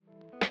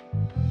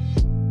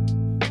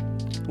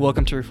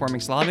Welcome to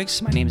Reforming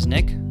Slavics. My name is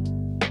Nick.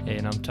 Hey,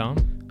 and I'm Tom.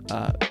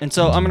 And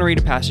so I'm going to read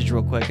a passage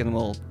real quick and then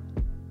we'll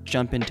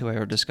jump into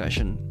our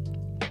discussion.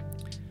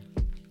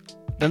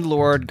 Then the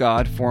Lord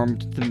God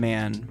formed the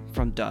man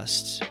from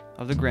dust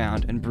of the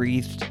ground and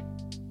breathed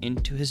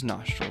into his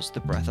nostrils the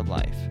breath of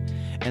life.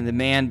 And the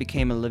man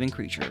became a living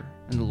creature.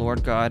 And the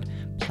Lord God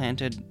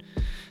planted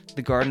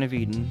the Garden of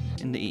Eden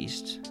in the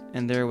east.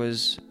 And there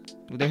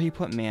he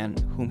put man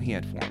whom he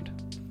had formed.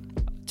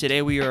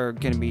 Today we are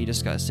going to be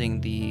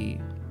discussing the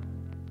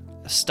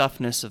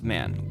stuffness of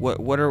man.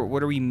 What are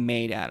we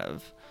made out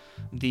of?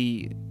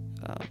 The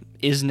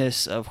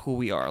isness of who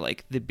we are,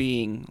 like the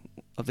being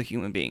of the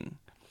human being.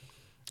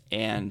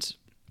 And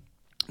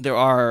there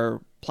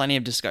are plenty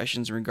of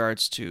discussions in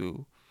regards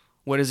to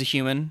what is a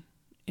human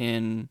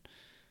in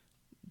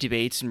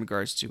debates in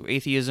regards to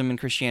atheism and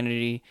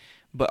Christianity,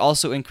 but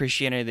also in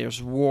Christianity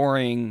there's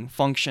warring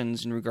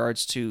functions in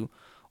regards to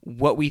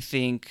what we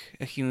think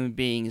a human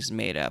being is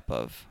made up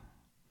of.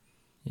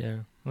 Yeah,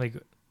 like,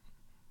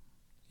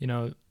 you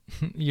know,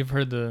 you've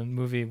heard the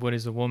movie What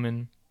is a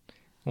Woman?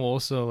 Well,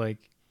 also, like,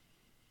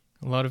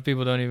 a lot of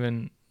people don't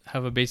even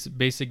have a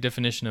basic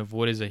definition of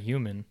what is a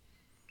human.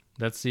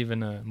 That's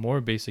even a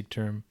more basic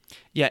term.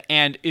 Yeah,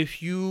 and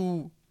if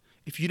you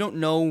don't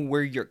know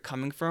where you're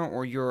coming from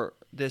or you're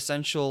the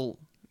essential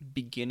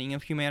beginning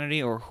of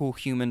humanity or who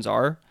humans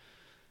are,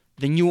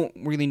 then you won't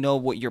really know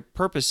what your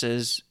purpose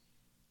is.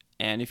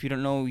 And if you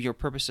don't know your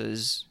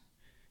purposes,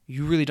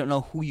 you really don't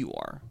know who you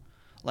are.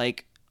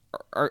 Like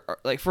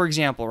for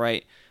example,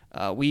 right?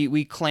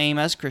 We claim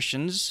as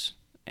Christians,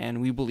 and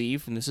we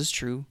believe, and this is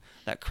true,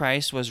 that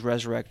Christ was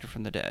resurrected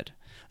from the dead.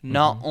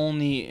 Not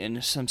only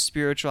in some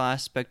spiritual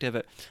aspect of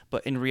it,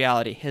 but in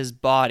reality, his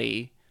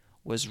body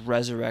was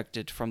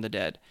resurrected from the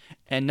dead.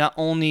 And not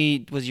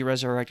only was he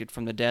resurrected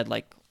from the dead,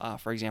 like,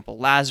 for example,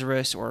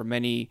 Lazarus or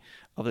many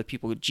of the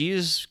people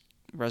Jesus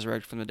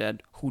resurrected from the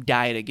dead who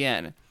died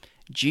again.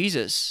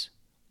 Jesus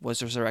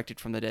was resurrected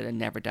from the dead and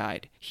never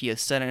died. He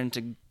ascended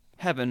into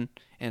heaven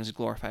in his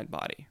glorified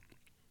body.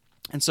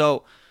 And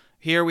so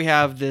here we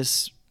have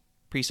this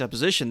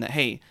presupposition that,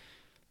 hey,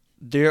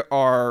 there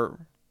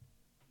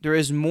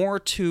is more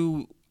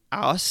to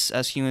us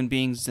as human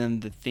beings than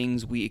the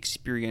things we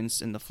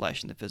experience in the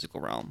flesh in the physical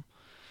realm.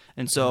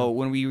 And so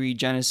when we read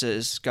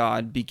Genesis,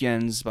 God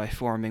begins by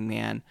forming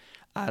man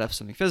out of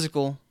something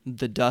physical,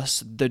 the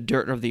dust, the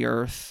dirt of the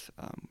earth.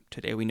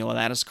 Today we know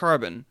that as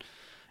carbon.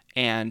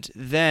 And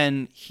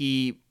then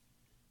he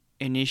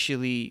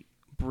initially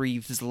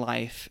breathes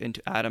life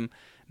into Adam,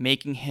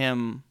 making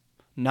him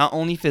not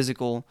only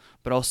physical,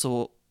 but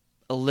also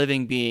a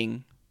living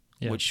being,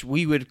 which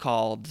we would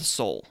call the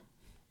soul.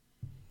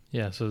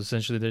 Yeah, so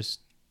essentially there's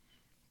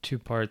two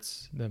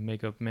parts that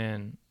make up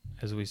man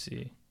as we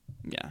see.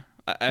 Yeah.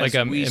 I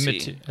just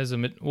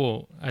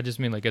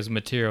mean like as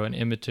material and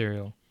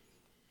immaterial.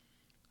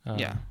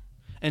 Yeah.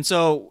 And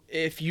so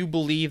if you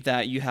believe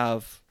that you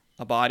have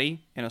a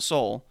body and a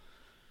soul,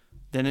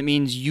 then it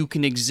means you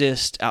can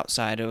exist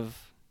outside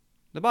of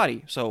the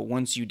body. So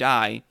once you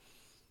die,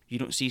 you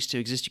don't cease to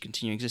exist, you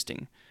continue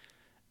existing.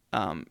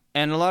 And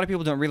a lot of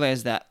people don't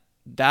realize that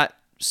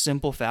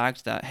simple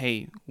fact that,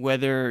 hey,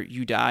 whether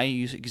you die,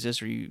 you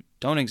exist, or you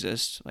don't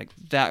exist, like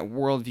that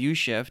worldview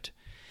shift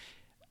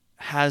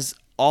has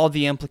all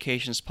the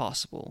implications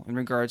possible in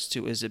regards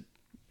to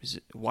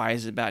why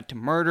is it bad to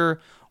murder?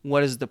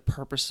 What is the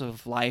purpose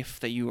of life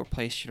that you were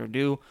placed here to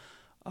do?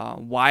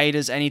 Why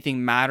does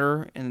anything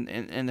matter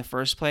in the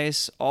first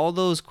place? All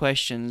those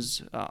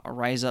questions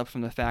arise up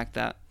from the fact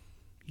that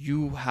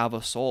you have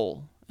a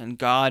soul and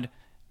God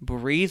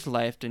breathed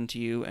life into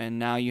you, and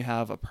now you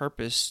have a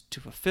purpose to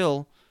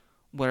fulfill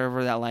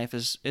whatever that life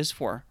is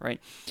for, right?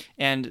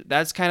 And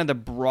that's kind of the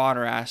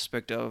broader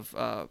aspect of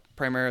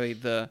primarily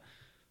the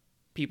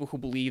people who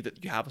believe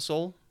that you have a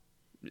soul.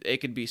 It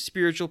could be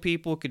spiritual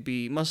people, it could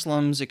be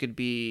Muslims, it could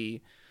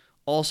be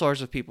all sorts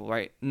of people,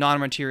 right?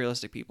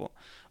 Non-materialistic people.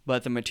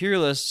 But the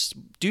materialists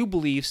do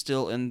believe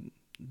still in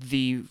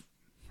the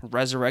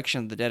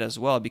resurrection of the dead as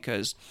well,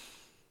 because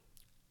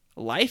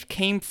life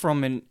came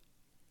from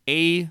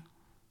a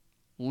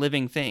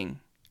living thing,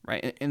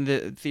 right? In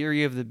the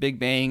theory of the Big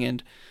Bang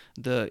and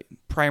the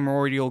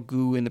primordial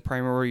goo and the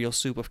primordial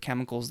soup of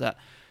chemicals that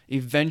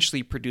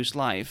eventually produced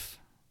life,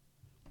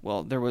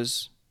 well, there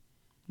was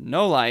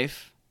no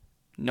life,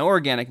 no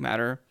organic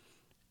matter,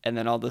 and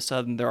then all of a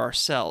sudden there are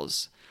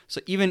cells. So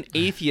even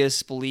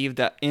atheists believe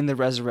that in the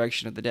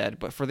resurrection of the dead,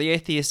 but for the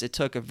atheists it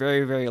took a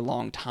very, very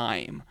long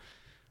time.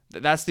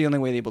 That's the only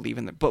way they believe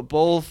in it. But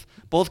both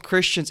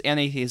Christians and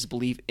atheists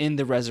believe in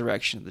the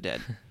resurrection of the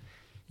dead.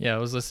 Yeah, I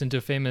was listening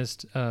to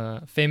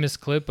a famous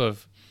clip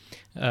of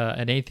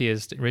an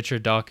atheist,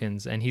 Richard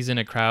Dawkins, and he's in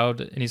a crowd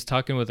and he's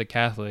talking with a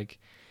Catholic,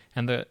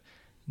 and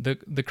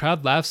the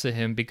crowd laughs at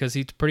him because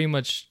he pretty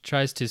much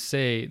tries to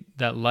say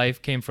that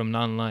life came from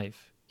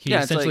non-life. He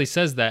essentially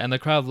says that, and the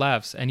crowd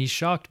laughs, and he's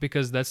shocked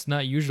because that's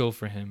not usual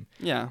for him.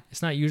 Yeah.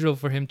 It's not usual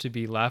for him to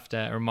be laughed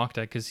at or mocked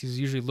at because he's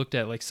usually looked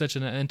at like such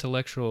an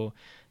intellectual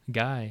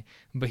guy,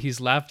 but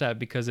he's laughed at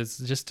because it's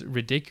just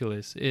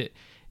ridiculous.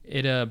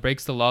 it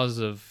breaks the laws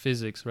of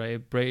physics, right?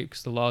 It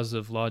breaks the laws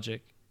of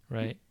logic,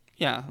 right?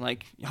 Yeah,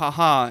 like,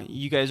 haha,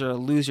 you guys are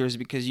losers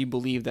because you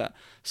believe that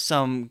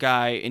some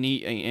guy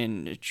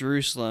in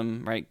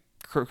Jerusalem, right,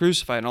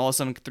 crucified, and all of a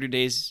sudden 3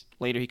 days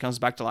later he comes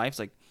back to life. It's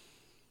like,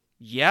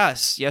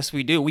 yes,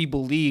 we do. We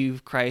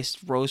believe Christ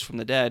rose from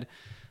the dead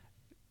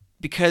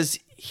because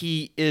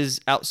he is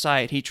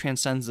outside. He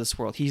transcends this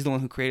world. He's the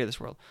one who created this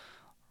world.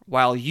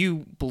 While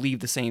you believe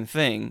the same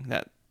thing,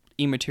 that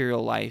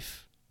immaterial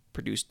life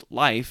produced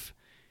life,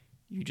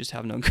 you just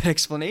have no good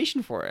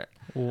explanation for it.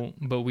 Well,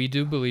 but we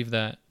do believe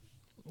that,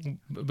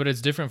 but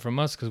it's different from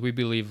us because we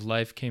believe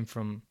life came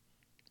from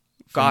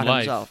God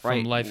life, himself,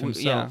 right? From life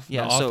himself,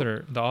 yeah.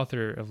 The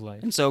author of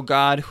life. And so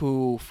God,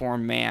 who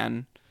formed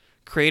man,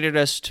 created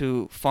us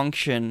to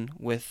function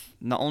with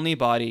not only a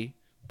body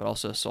but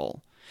also a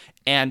soul.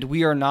 And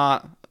we are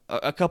not,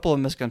 a couple of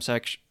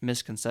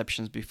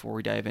misconceptions before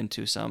we dive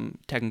into some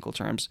technical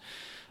terms.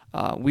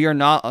 We are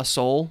not a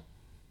soul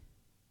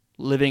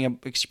living an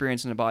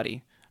experience in a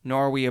body,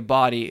 nor are we a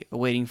body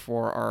waiting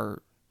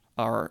for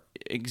our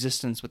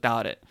existence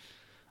without it.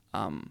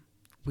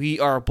 We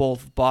are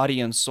both body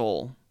and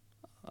soul.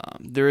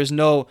 There's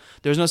no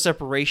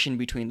separation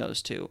between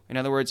those two. In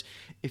other words,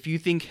 if you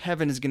think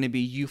heaven is going to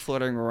be you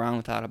floating around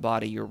without a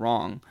body, you're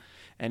wrong.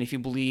 And if you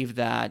believe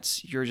that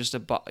you're just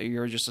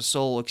a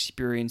soul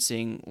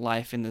experiencing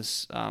life in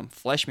this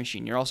flesh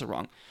machine, you're also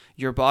wrong.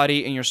 Your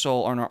body and your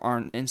soul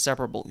aren't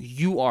inseparable.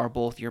 You are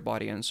both your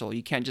body and soul.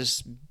 You can't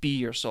just be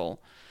your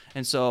soul.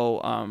 And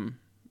so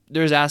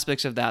there's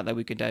aspects of that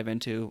we could dive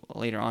into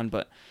later on.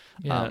 But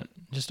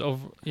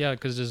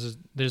because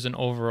there's an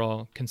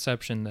overall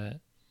conception that,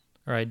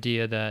 or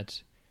idea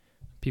that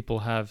people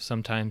have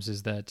sometimes,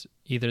 is that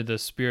either the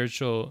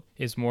spiritual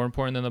is more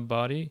important than the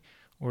body,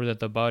 or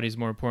that the body is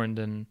more important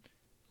than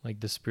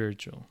like the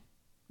spiritual.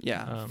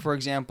 Yeah. For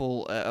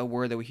example, a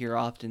word that we hear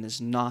often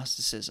is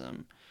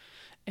Gnosticism.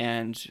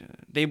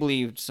 And they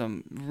believed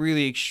some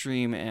really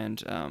extreme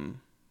and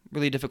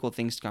really difficult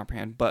things to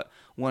comprehend. But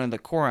one of the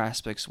core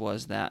aspects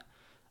was that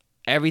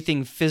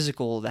everything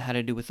physical that had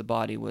to do with the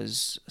body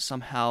was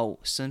somehow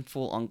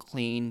sinful,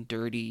 unclean,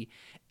 dirty,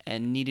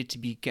 and needed to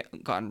be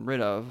gotten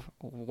rid of,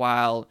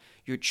 while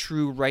your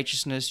true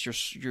righteousness,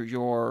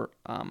 your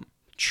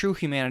true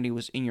humanity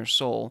was in your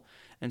soul.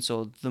 And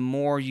so the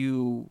more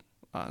you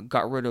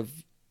got rid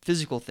of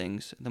physical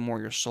things, the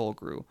more your soul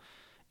grew.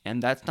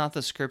 And that's not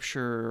the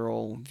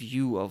scriptural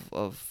view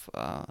of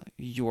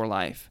your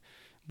life.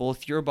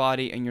 Both your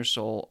body and your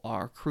soul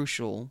are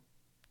crucial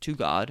to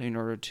God in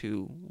order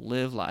to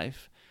live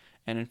life.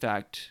 And in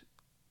fact,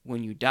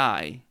 when you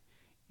die,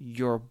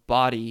 your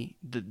body,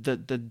 the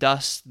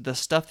dust, the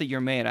stuff that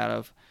you're made out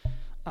of,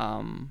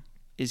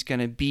 is going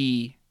to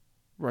be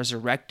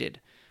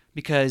resurrected.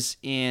 Because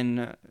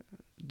in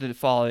the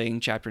following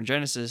chapter in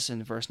Genesis,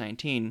 in verse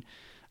 19,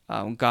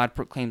 God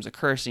proclaims a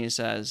curse, and he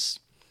says,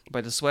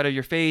 "By the sweat of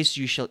your face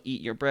you shall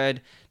eat your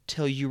bread,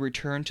 till you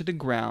return to the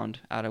ground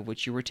out of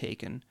which you were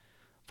taken.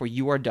 For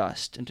you are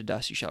dust, and to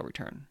dust you shall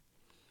return."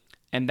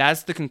 And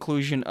that's the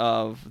conclusion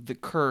of the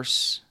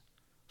curse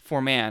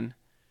for man.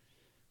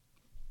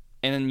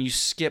 And then you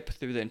skip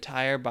through the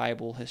entire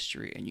Bible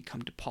history and you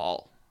come to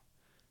Paul.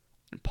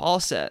 And Paul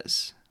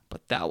says,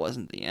 but that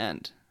wasn't the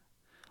end.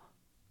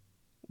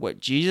 What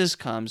Jesus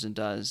comes and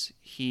does,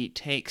 he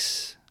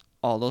takes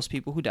all those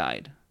people who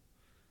died,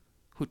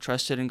 who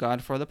trusted in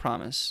God for the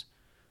promise.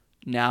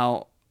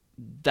 Now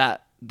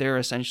that they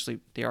are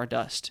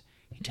dust.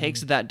 He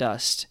takes that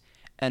dust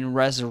and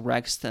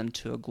resurrects them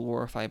to a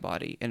glorified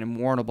body, an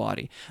immortal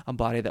body, a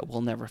body that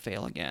will never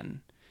fail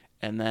again.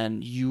 And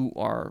then you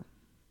are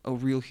a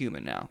real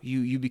human now.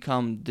 You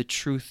become the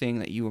true thing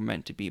that you were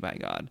meant to be by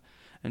God.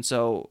 And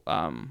so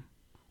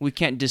we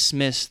can't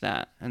dismiss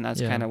that. And that's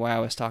kind of why I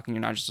was talking,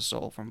 you're not just a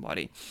soul from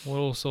body.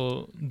 Well,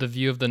 so the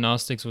view of the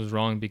Gnostics was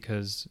wrong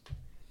because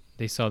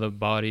they saw the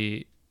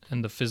body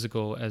and the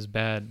physical as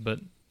bad.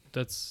 But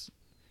that's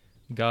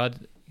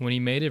God, when he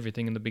made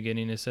everything in the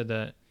beginning, he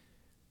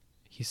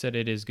said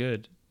it is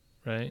good,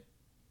 right?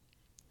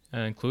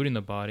 Including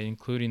the body,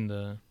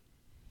 including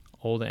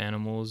all the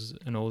animals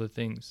and all the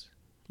things.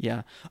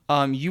 Yeah.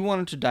 You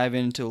wanted to dive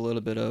into a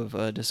little bit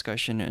of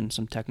discussion in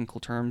some technical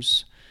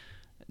terms.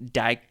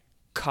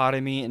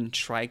 Dichotomy and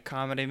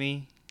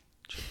trichotomy.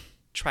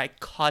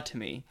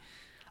 Trichotomy.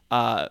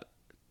 Can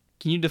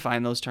you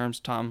define those terms,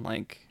 Tom?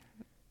 Like,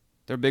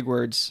 they're big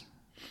words.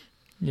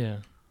 Yeah.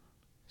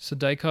 So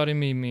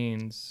dichotomy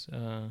means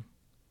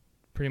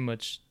pretty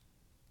much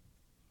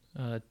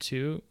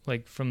two,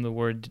 like from the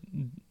word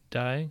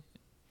die,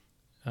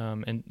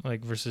 and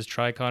like versus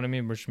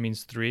trichotomy, which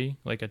means three,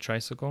 like a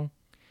tricycle.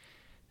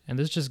 And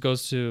this just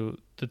goes to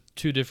the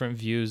two different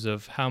views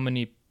of how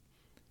many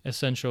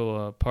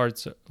essential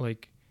parts,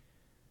 like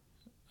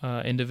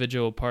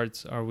individual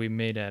parts, are we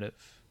made out of.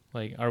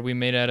 Like, are we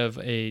made out of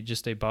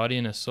just a body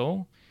and a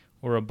soul,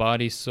 or a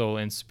body, soul,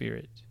 and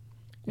spirit?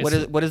 What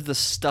is the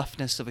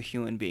stuffness of a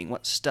human being?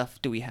 What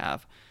stuff do we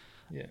have?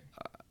 Yeah.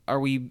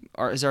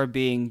 Is our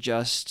being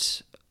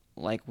just,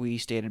 like we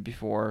stated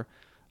before,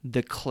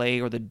 the clay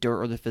or the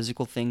dirt or the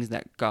physical things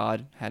that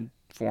God had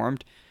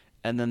formed,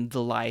 and then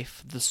the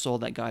life, the soul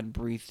that God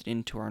breathed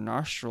into our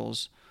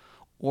nostrils,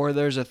 or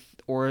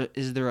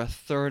is there a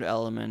third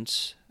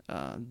element,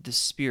 the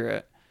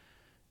spirit?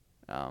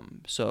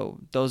 So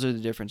those are the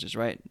differences,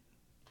 right?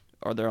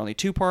 Are there only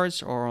two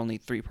parts, or only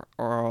three parts,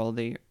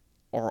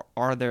 or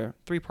are there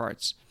three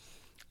parts?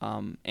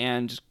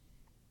 And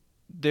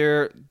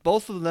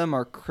both of them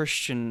are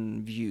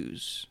Christian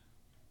views,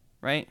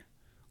 right?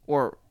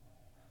 Or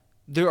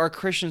there are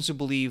Christians who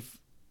believe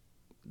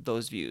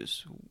those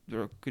views.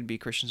 There could be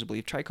Christians who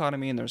believe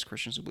trichotomy, and there's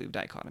Christians who believe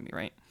dichotomy,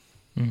 right?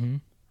 Mm-hmm.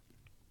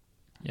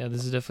 Yeah,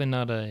 this is definitely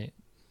not a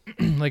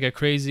like a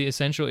crazy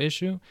essential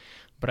issue,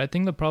 but I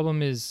think the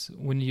problem is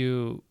when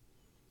you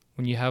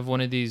have one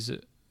of these,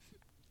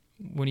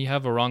 when you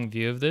have a wrong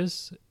view of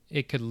this,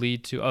 it could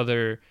lead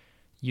to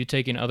you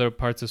taking other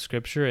parts of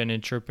scripture and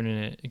interpreting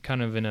it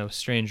kind of in a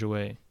strange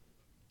way.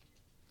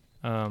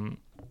 And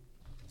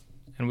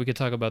we could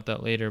talk about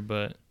that later,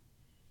 but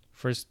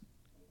first,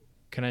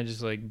 can I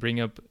just like bring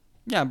up?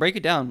 Yeah, break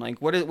it down.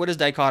 Like, what is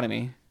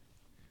dichotomy?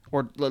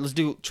 Or let's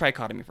do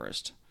trichotomy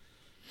first.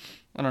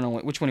 I don't know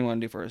which one you want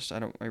to do first.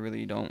 I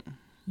really don't.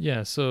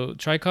 Yeah, so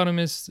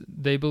trichotomists,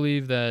 they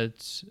believe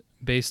that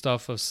based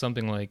off of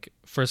something like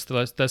 1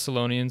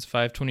 Thessalonians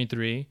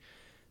 5:23,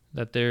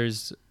 that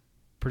there's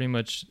pretty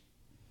much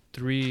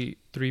three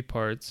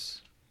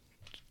parts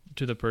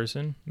to the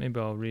person. Maybe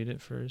I'll read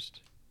it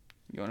first.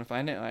 You want to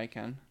find it? I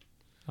can.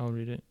 I'll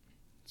read it.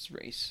 It's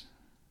race.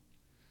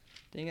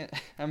 Dang it.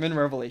 I'm in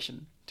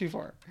Revelation. Too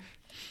far.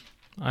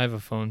 I have a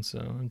phone, so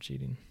I'm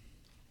cheating.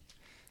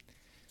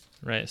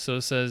 Right, so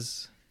it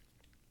says,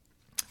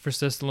 1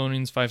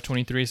 Thessalonians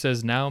 5:23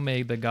 says, "Now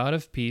may the God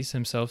of peace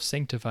himself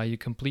sanctify you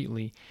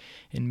completely,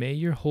 and may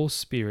your whole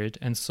spirit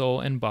and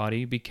soul and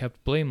body be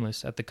kept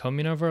blameless at the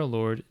coming of our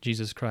Lord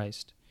Jesus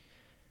Christ."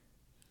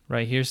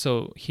 Right here,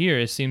 so here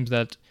it seems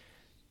that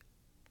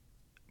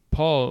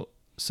Paul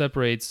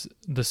separates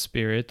the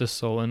spirit, the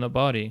soul, and the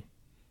body.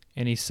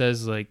 And he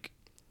says like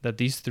that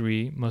these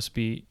three must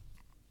be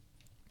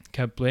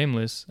kept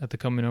blameless at the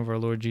coming of our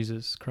Lord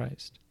Jesus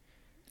Christ.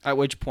 At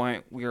which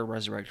point we are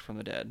resurrected from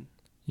the dead.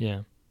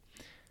 Yeah.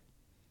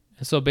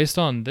 And so based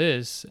on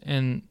this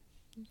and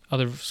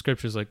other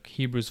scriptures like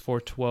Hebrews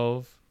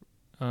 4:12,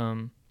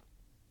 I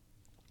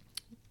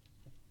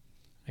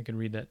could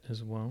read that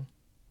as well.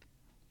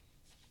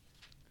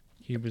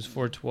 Hebrews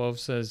 4:12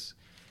 says,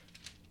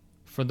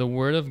 "For the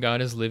word of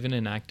God is living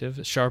and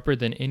active, sharper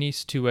than any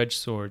two-edged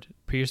sword,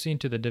 piercing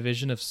to the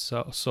division of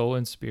soul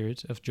and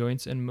spirit, of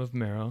joints and of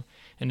marrow,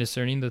 and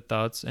discerning the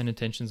thoughts and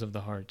intentions of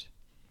the heart."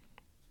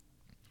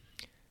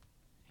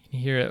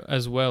 Here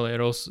as well,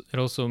 it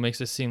also makes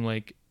it seem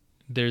like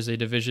there's a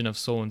division of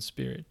soul and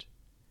spirit.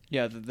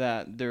 Yeah,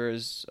 that there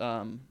is.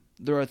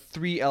 There are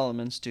three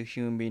elements to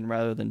human being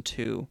rather than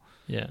two.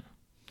 Yeah.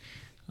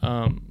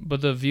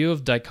 But the view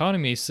of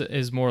dichotomy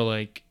is more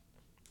like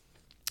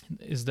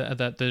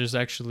that there's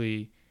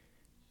actually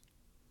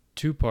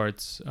two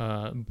parts,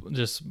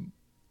 just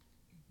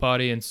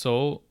body and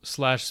soul /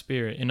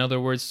 spirit. In other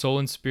words, soul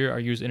and spirit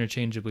are used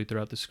interchangeably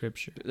throughout the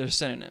scripture. They're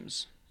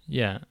synonyms.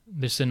 Yeah,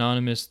 they're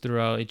synonymous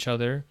throughout each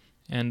other.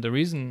 And the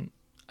reason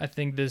I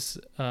think this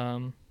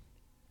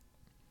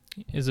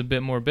is a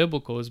bit more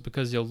biblical is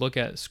because you'll look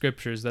at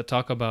scriptures that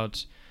talk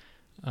about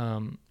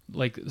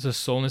like the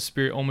soul and the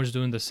spirit almost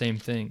doing the same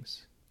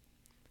things.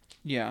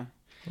 Yeah.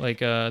 Like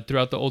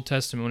throughout the Old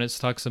Testament, when it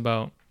talks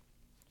about,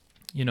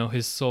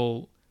 his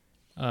soul,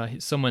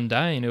 someone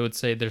dying, it would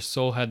say their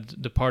soul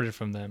had departed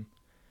from them.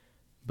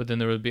 But then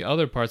there would be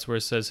other parts where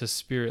it says his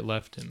spirit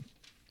left him.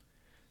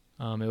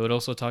 It would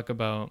also talk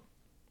about,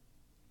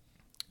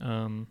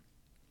 for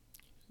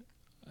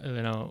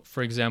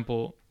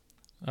example,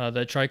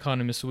 the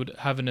trichotomist would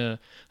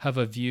have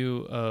a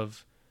view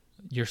of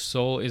your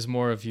soul is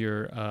more of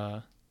your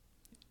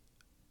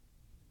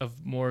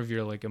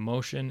like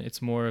emotion.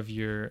 It's more of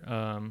your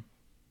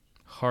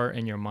heart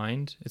and your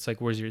mind. It's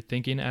like where's your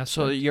thinking aspect.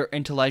 So your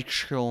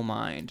intellectual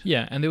mind.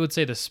 Yeah, and they would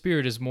say the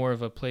spirit is more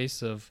of a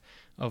place of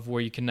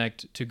where you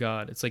connect to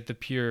God. It's like the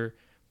pure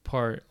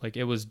part. Like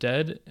it was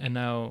dead and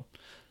now.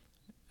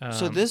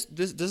 So this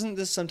doesn't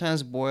this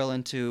sometimes boil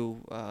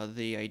into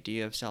the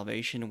idea of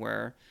salvation,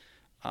 where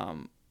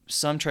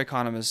some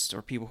trichotomists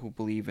or people who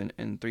believe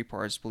in three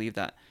parts believe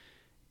that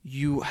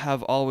you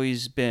have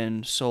always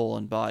been soul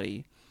and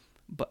body,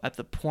 but at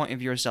the point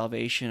of your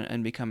salvation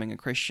and becoming a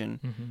Christian,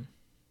 mm-hmm.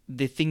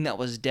 the thing that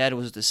was dead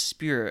was the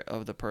spirit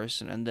of the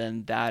person, and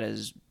then that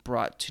is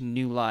brought to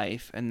new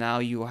life, and now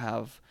you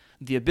have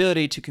the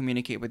ability to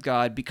communicate with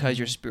God because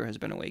your spirit has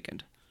been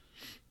awakened.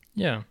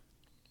 Yeah.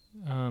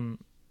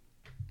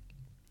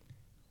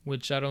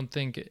 Which I don't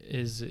think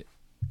is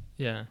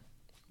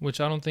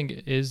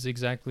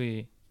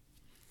exactly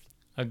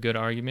a good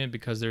argument,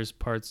 because there's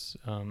parts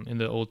in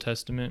the Old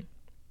Testament,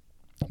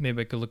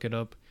 maybe I could look it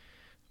up,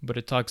 but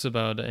it talks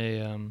about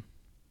a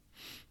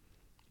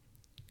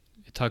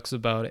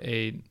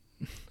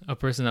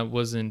person that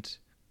wasn't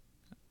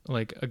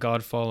like a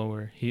God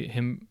follower. I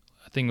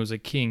think it was a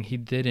king. He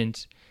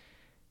didn't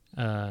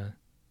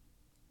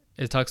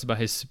it talks about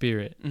his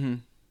spirit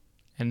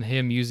and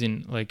him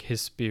using like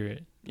his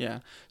spirit. Yeah.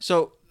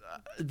 So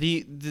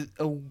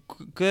a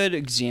good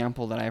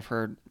example that I've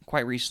heard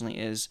quite recently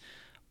is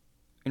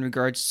in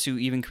regards to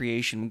even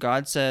creation.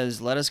 God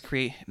says, "Let us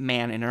create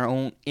man in our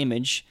own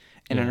image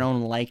and in our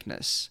own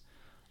likeness."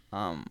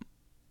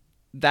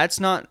 That's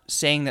not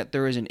saying that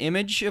there is an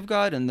image of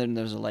God and then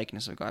there's a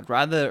likeness of God.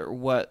 Rather,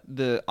 what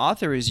the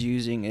author is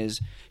using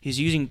is he's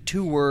using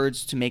two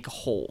words to make a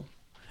whole,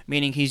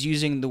 meaning he's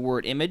using the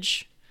word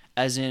image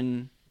as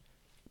in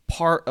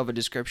part of a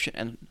description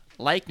and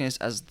likeness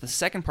as the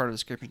second part of the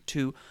description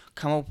to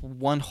come up with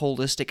one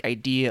holistic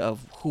idea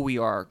of who we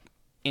are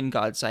in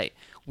God's sight.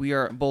 We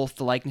are both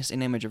the likeness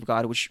and image of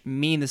God, which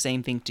mean the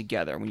same thing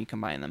together when you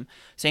combine them.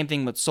 Same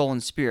thing with soul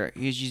and spirit.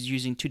 He's just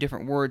using two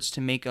different words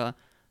to make a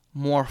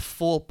more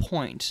full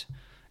point,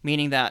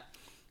 meaning that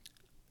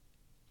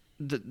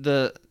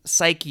the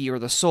psyche or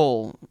the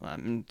soul,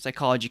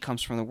 psychology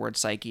comes from the word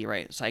psyche,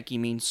 right? Psyche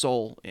means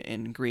soul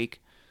in Greek.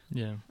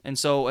 Yeah. And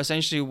so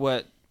essentially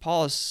what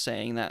Paul is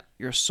saying, that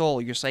your soul,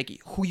 your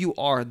psyche, who you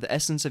are, the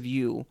essence of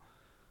you,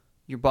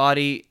 your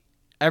body,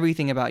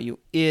 everything about you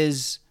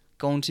is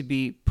going to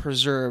be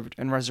preserved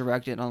and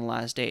resurrected on the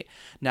last day.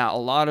 Now, a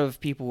lot of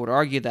people would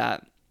argue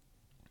that,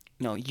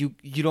 you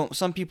don't,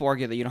 some people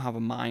argue that you don't have a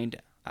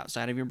mind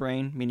outside of your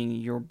brain, meaning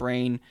your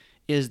brain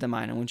is the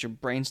mind, and once your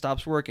brain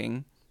stops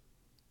working,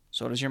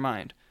 so does your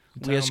mind.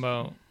 We're talking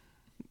about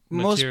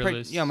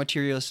materialists.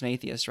 Materialists and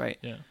atheists, right?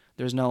 Yeah.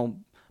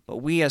 But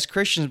we as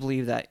Christians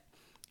believe that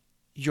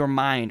your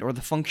mind, or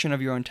the function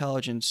of your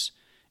intelligence,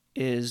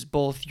 is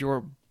both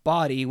your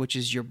body, which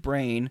is your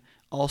brain,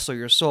 also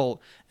your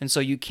soul. And so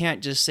you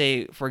can't just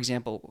say, for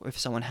example, if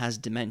someone has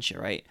dementia,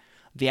 right?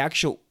 The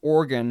actual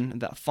organ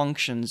that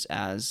functions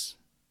as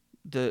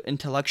the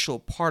intellectual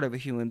part of a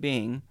human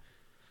being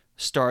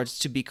starts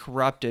to be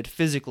corrupted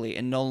physically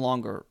and no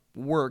longer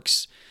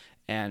works.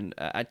 And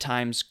at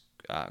times,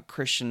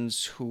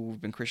 Christians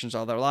who've been Christians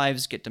all their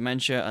lives get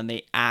dementia, and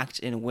they act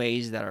in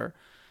ways that are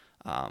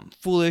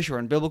foolish or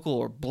unbiblical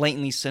or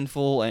blatantly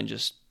sinful and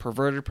just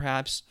perverted,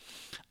 perhaps.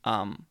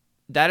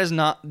 That is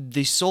not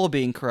the soul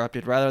being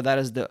corrupted. Rather, that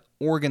is the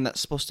organ that's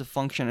supposed to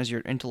function as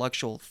your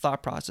intellectual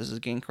thought process is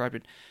getting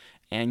corrupted.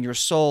 And your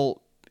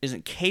soul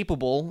isn't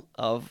capable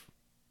of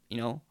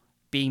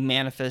being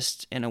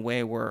manifest in a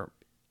way where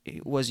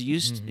it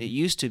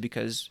used to,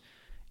 because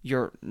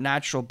your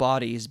natural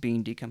body is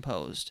being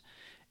decomposed.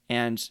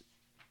 And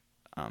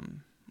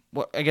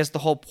what I guess the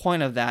whole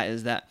point of that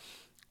is that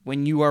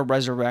when you are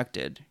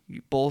resurrected,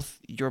 both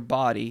your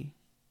body,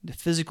 the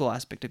physical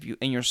aspect of you,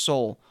 and your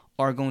soul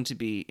are going to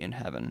be in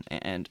heaven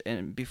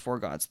and before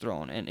God's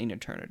throne and in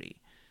eternity.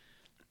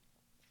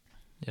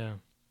 Yeah.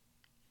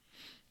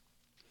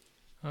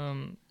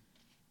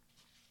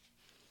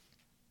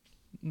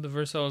 The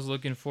verse I was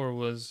looking for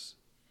was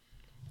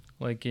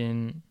like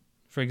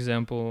for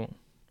example,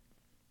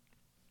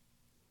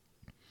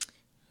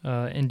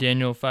 in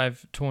Daniel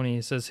 5:20,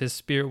 it says his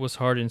spirit was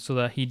hardened so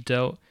that he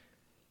dealt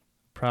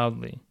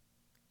proudly.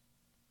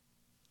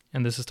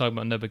 And this is talking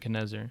about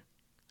Nebuchadnezzar.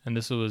 And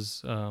this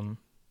was the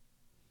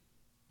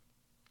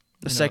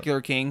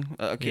secular king,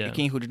 a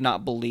king who did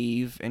not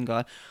believe in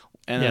God.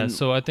 And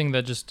so I think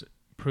that just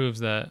proves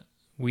that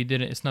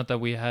it's not that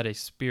we had a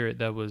spirit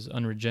that was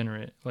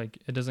unregenerate. Like,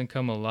 it doesn't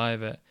come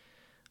alive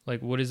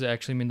what does it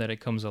actually mean that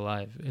it comes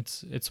alive?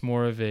 It's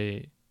more of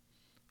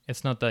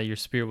it's not that your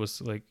spirit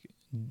was like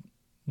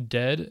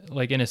dead,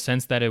 like in a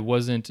sense that it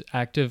wasn't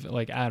active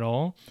like at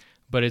all,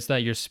 but it's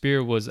that your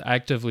spirit was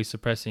actively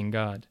suppressing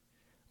God.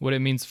 What it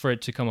means for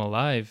it to come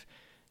alive,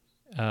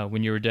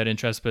 when you were dead in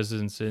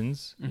trespasses and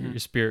sins, you're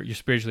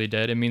spiritually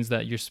dead. It means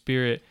that your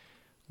spirit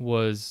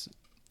was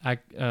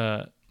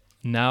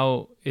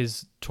now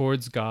is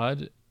towards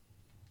God,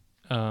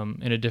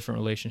 in a different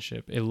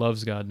relationship. It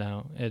loves God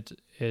now.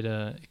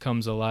 It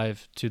comes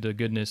alive to the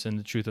goodness and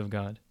the truth of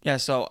God. Yeah.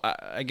 So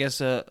I guess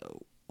a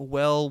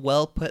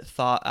well put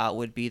thought out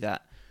would be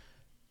that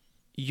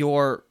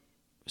your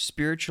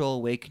spiritual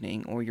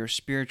awakening, or your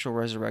spiritual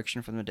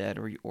resurrection from the dead,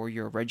 or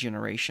your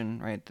regeneration,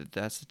 right?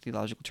 That's the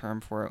theological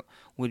term for it,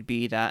 would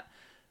be that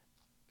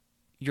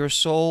your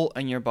soul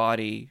and your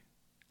body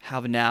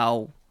have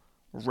now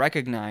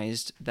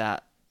recognized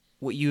that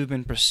what you've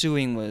been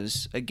pursuing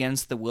was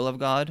against the will of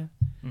God,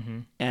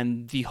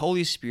 and the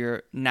Holy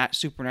Spirit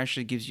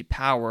supernaturally gives you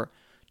power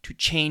to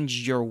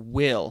change your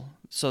will.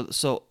 So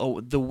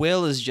the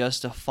will is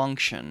just a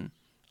function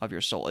of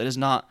your soul. It is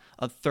not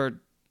a third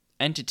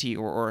entity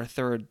or a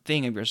third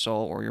thing of your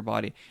soul or your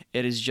body.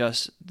 It is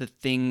just the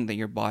thing that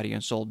your body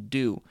and soul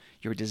do.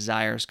 Your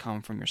desires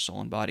come from your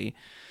soul and body.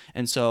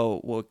 And so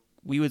what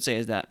we would say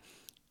is that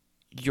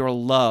your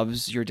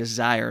loves, your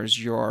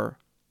desires, your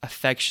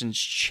affections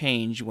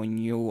change when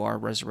you are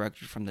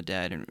resurrected from the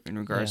dead in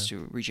regards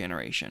to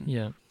regeneration.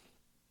 Yeah.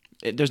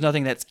 There's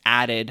nothing that's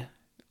added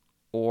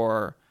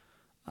or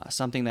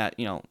something that,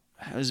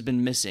 has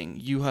been missing.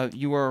 You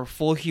are a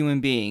full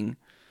human being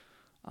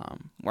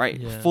Right?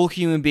 Yeah. Full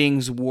human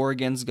beings war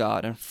against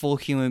God, and full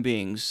human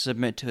beings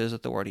submit to his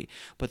authority.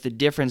 But the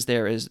difference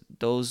there is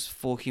those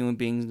full human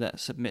beings that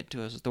submit to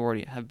his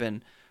authority have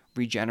been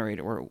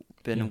regenerated or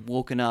been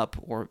woken up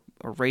or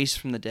raised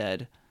from the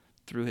dead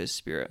through his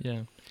Spirit.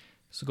 Yeah.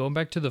 So going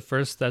back to the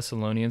 1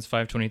 Thessalonians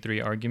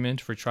 5:23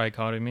 argument for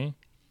trichotomy,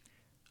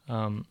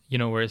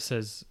 where it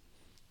says,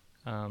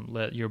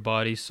 let your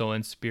body, soul,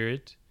 and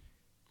spirit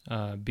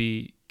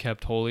be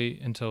kept holy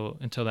until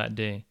that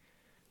day.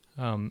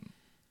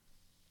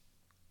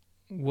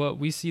 What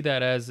we see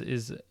that as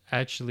is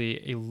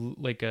actually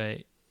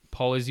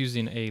Paul is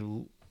using a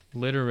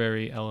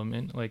literary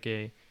element, like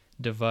a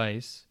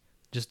device,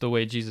 just the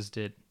way Jesus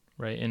did,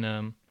 right?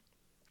 And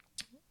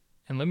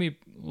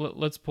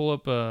let's pull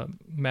up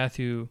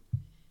Matthew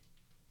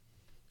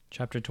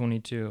chapter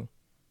 22,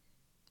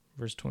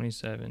 verse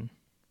 27.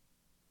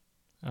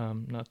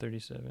 Not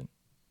 37.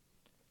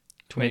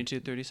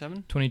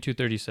 22:37?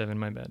 22:37,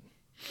 my bad.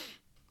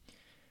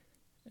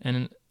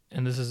 And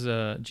this is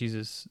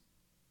Jesus.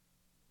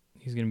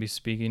 He's going to be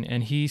speaking.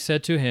 And he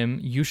said to him,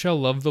 "You shall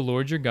love the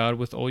Lord your God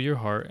with all your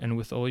heart and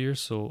with all your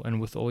soul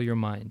and with all your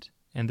mind.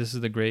 And this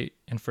is the great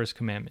and first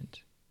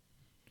commandment."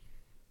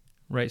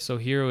 Right, so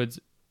here it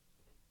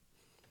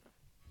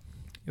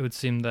would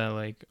seem that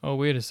like, oh,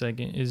 wait a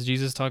second. Is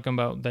Jesus talking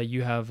about that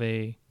you have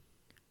a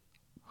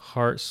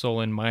heart,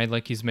 soul, and mind?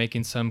 Like he's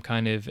making some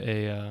kind of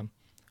a,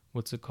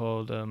 what's it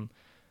called?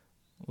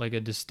 Like a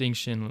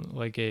distinction,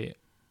 like a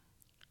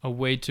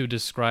way to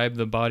describe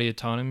the body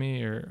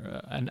autonomy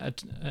or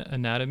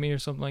anatomy or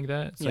something like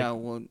that. It's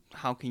well,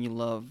 how can you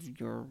love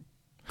your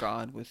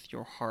God with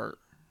your heart,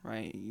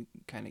 right? You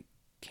kind of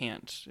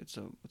can't. It's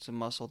a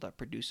muscle that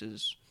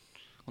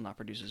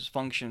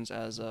functions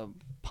as a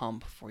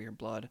pump for your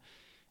blood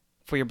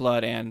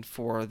and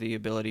for the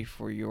ability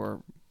for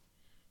your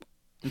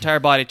entire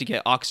body to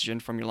get oxygen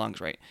from your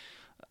lungs, right?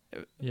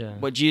 Yeah.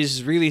 What Jesus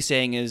is really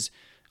saying is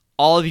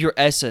all of your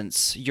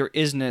essence, your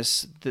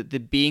isness, the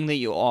being that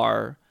you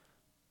are,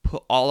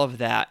 put all of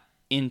that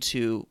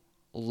into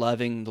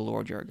loving the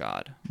Lord your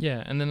God.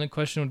 Yeah, and then the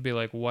question would be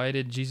like, why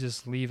did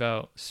Jesus leave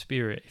out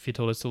spirit if he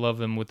told us to love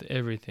them with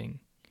everything?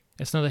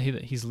 It's not that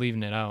he's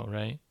leaving it out,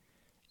 right?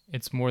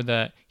 It's more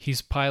that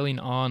he's piling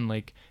on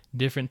like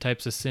different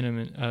types of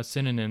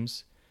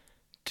synonyms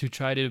to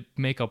try to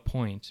make a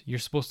point. You're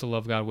supposed to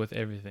love God with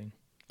everything.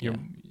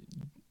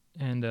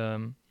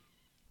 And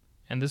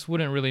this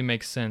wouldn't really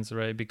make sense,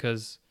 right?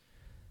 Because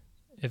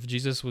if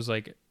Jesus was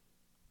like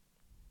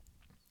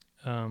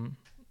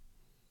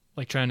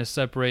trying to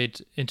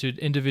separate into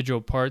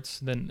individual parts,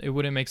 then it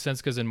wouldn't make sense,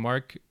 because in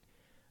Mark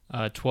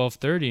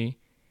 12:30,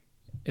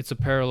 it's a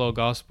parallel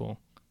gospel,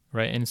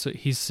 right? And so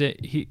he's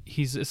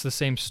it's the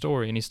same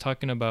story, and he's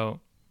talking about,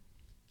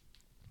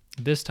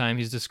 this time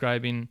he's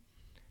describing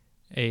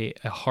a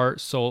heart,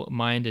 soul,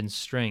 mind, and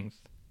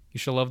strength. You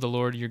shall love the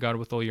Lord your God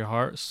with all your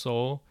heart,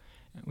 soul,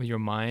 with your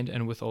mind,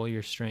 and with all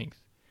your strength.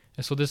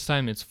 And so this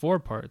time it's 4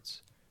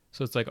 parts.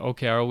 So it's like,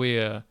 okay, are we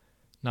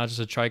not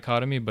just a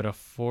trichotomy, but a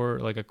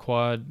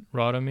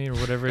quadrotomy or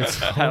whatever it's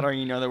called? I don't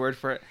even know the word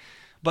for it.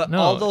 But no,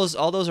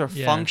 all those are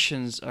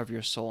functions of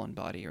your soul and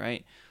body,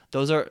 right?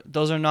 Those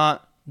are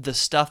not the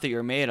stuff that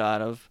you're made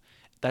out of.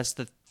 That's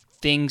the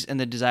things and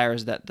the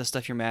desires that the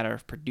stuff you're made out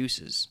of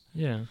produces.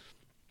 Yeah.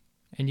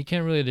 And you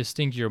can't really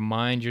distinct your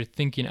mind, your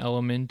thinking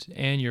element,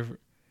 and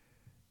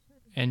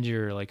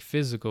your like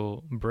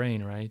physical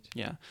brain, right?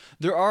 Yeah.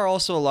 There are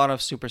also a lot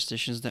of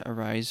superstitions that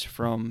arise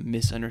from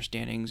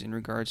misunderstandings in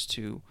regards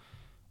to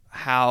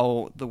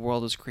how the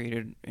world is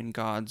created in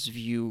God's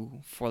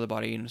view for the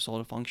body and soul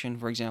to function.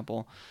 For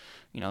example,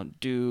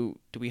 do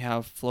we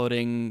have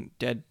floating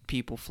dead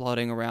people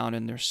floating around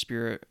in their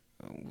spirit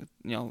with,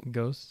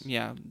 ghosts?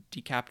 Yeah,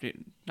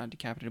 not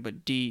decapitated,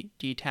 but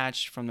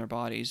detached from their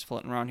bodies,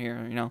 floating around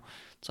here.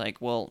 It's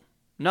like, well,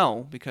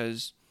 no,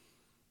 because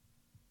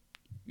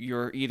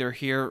you're either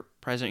here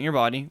present in your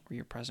body or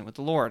you're present with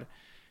the Lord.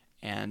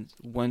 And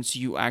once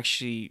you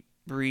actually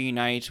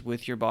reunite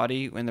with your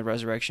body in the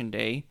resurrection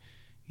day,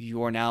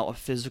 you are now a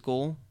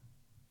physical,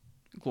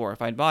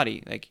 glorified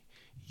body. Like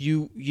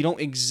you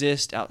don't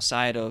exist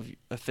outside of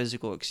a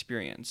physical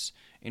experience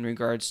in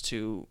regards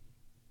to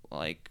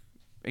like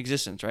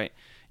existence, right?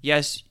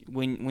 Yes,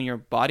 when your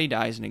body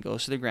dies and it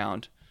goes to the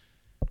ground,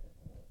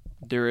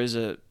 there is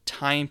a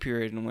time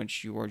period in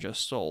which you are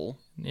just soul.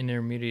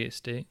 Intermediate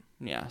state.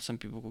 Yeah, some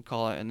people would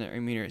call it an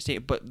intermediate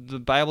state, but the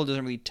Bible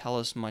doesn't really tell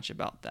us much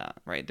about that,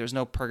 right? There's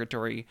no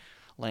purgatory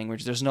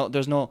language. There's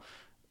no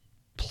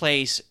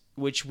place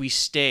which we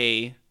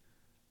stay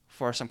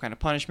for some kind of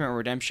punishment or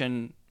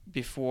redemption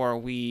before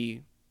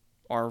we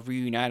are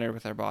reunited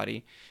with our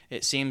body.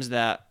 It seems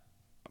that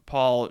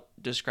Paul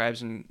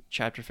describes in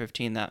chapter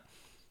 15 that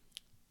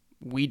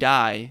we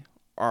die,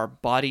 our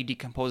body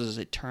decomposes,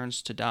 it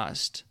turns to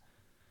dust.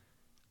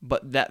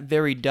 But that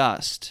very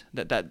dust,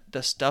 that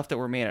the stuff that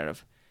we're made out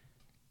of,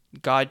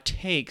 God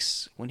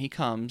takes when he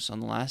comes on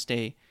the last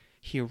day,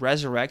 he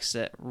resurrects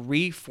it,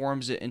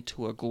 reforms it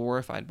into a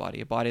glorified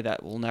body, a body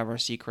that will never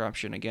see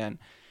corruption again.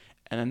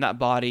 And then that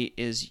body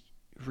is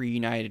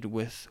reunited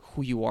with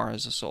who you are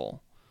as a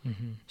soul.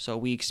 Mm-hmm. So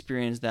we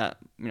experience that,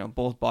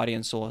 both body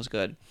and soul is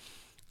good.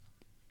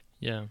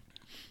 Yeah.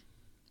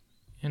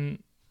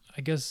 And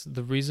I guess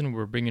the reason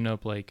we're bringing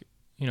up, like,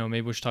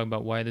 maybe we should talk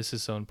about why this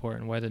is so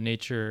important, why the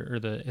nature or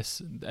the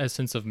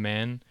essence of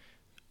man,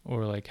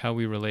 or like how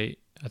we relate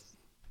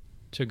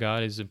to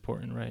God is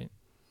important, right?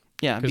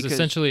 Yeah, because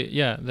essentially,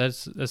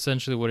 that's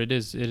essentially what it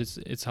is.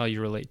 It's how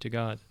you relate to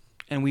God.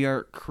 And we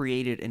are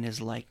created in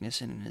His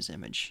likeness and in His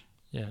image.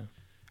 Yeah.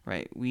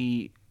 Right.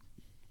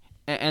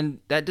 And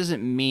that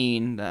doesn't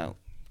mean that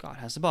God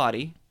has a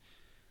body,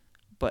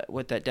 but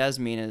what that does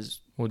mean is,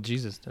 well,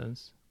 Jesus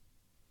does.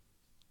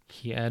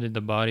 He added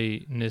the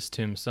bodiness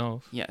to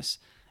Himself. Yes,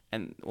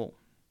 and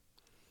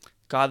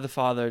God the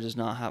Father does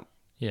not have.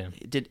 Yeah.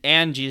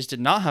 And Jesus did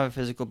not have a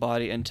physical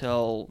body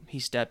until He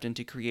stepped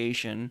into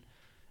creation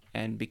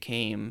and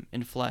became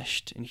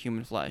enfleshed in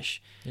human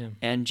flesh. Yeah.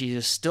 And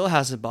Jesus still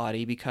has a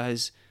body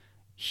because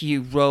He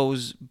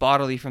rose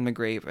bodily from the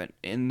grave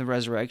in the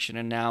resurrection,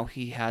 and now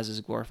He has His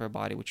glorified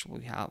body, which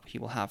He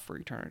will have for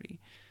eternity.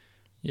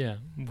 Yeah.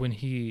 When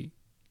He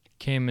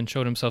came and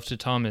showed Himself to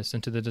Thomas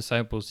and to the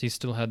disciples, He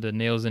still had the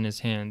nails in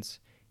His hands,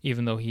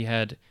 even though He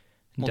had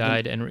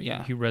died and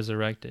He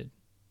resurrected.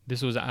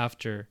 This was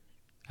after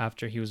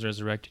He was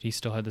resurrected. He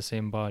still had the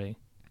same body.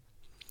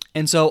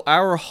 And so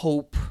our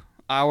hope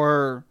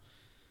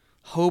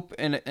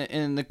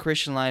in the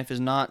Christian life is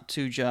not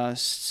to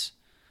just,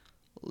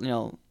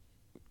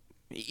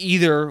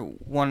 either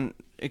one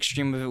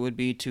extreme of it would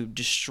be to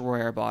destroy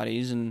our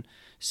bodies and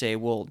say,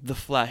 well, the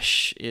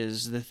flesh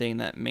is the thing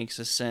that makes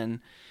us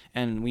sin,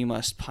 and we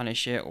must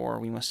punish it, or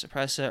we must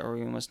suppress it, or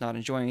we must not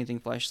enjoy anything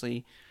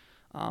fleshly.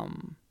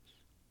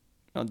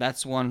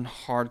 That's one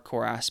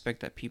hardcore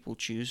aspect that people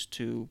choose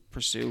to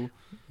pursue.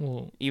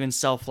 Well, even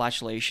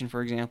self-flagellation,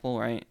 for example,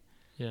 right?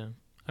 Yeah.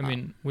 I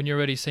mean, when you're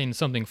already saying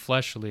something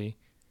fleshly,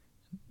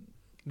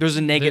 there's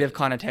a negative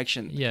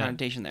connotation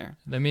there.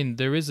 I mean,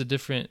 there is a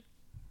different...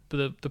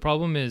 But the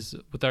problem is,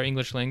 with our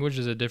English language,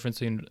 there's a difference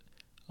between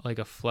like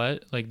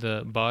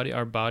the body,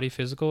 our body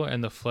physical,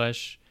 and the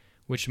flesh,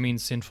 which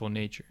means sinful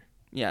nature.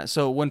 Yeah,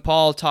 so when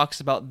Paul talks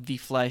about the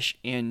flesh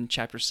in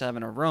chapter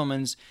 7 of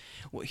Romans,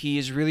 what he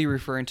is really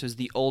referring to is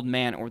the old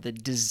man, or the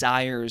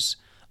desires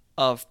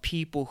of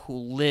people who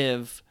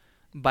live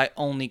by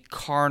only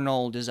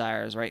carnal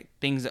desires, right?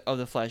 Things of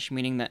the flesh,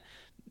 meaning that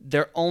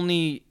their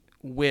only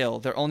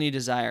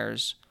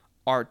desires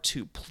are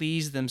to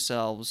please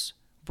themselves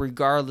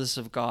regardless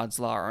of God's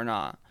law or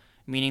not.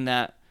 Meaning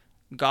that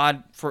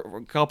God, for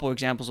a couple of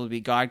examples would be,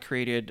 God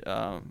created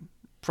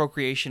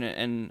procreation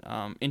and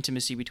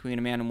intimacy between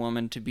a man and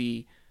woman to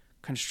be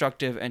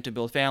constructive and to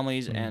build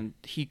families, and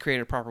He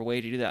created a proper way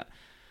to do that.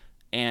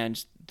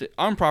 And the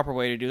improper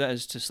way to do that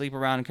is to sleep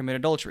around and commit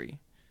adultery,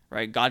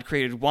 right? God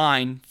created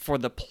wine for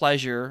the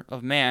pleasure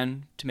of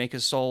man to make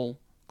his soul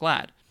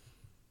glad.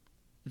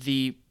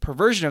 The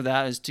perversion of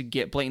that is to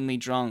get blatantly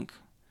drunk,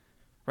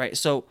 right?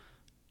 So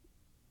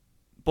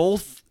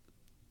both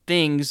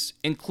things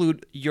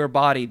include your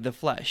body, the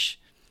flesh.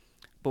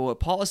 But what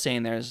Paul is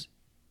saying there is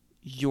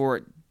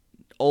your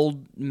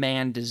old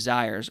man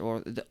desires,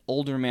 or the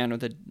older man, or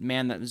the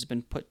man that is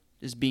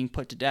being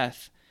put to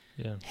death.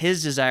 Yeah.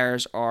 His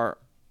desires are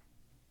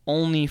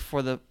only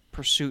for the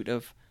pursuit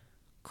of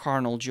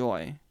carnal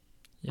joy,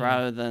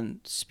 rather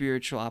than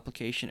spiritual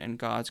application and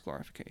God's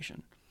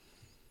glorification.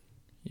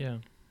 Yeah.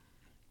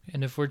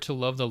 And if we're to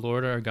love the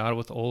Lord our God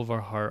with all of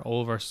our heart,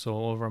 all of our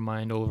soul, all of our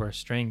mind, all of our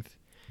strength,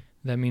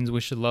 that means we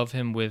should love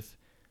Him with,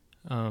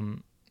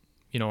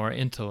 our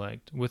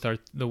intellect, with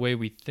the way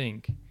we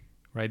think,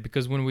 right?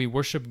 Because when we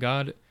worship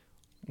God,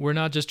 we're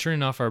not just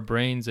turning off our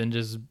brains and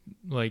just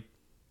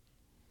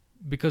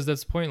because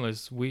that's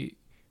pointless.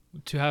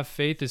 To have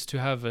faith is to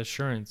have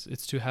assurance.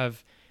 It's to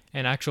have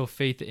an actual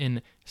faith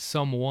in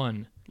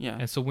someone. Yeah.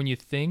 And so when you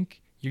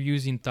think, you're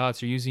using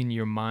thoughts, you're using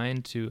your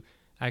mind to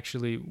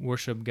actually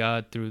worship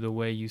God through the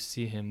way you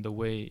see Him, the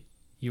way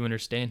you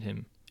understand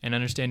Him. And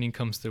understanding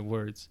comes through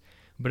words.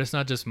 But it's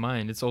not just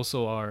mind, it's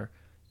also our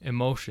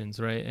emotions,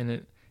 right?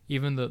 And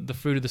even the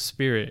fruit of the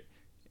Spirit,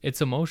 it's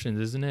emotions,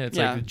 isn't it? It's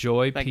like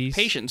joy, like peace,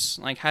 patience.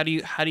 Like how do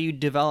you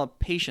develop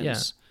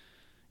patience? Yeah.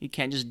 You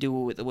can't just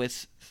do it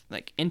with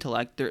like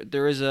intellect.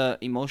 There is a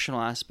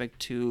emotional aspect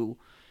to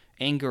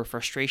anger,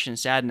 frustration,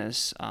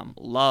 sadness,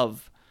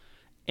 love,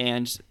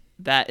 and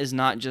that is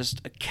not just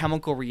a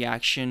chemical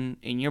reaction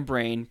in your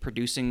brain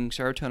producing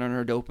serotonin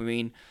or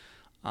dopamine,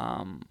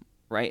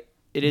 right?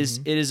 It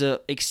is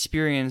a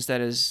experience that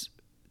is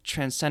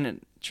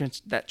transcendent,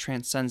 that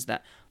transcends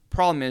that.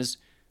 Problem is,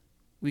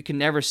 we can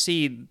never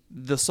see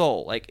the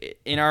soul. Like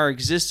in our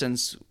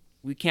existence,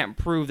 we can't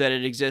prove that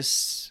it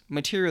exists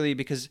materially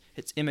because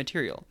it's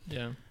immaterial.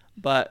 Yeah.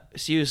 But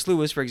C.S.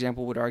 Lewis, for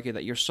example, would argue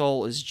that your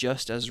soul is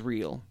just as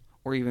real,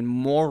 or even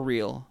more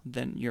real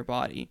than your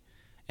body,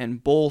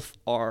 and both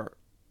are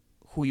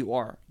who you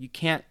are. You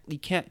can't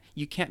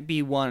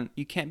be one.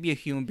 You can't be a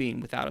human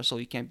being without a soul.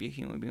 You can't be a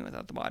human being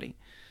without the body.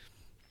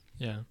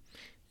 Yeah,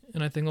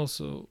 and I think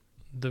also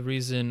the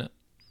reason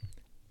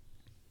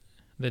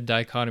the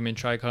dichotomy and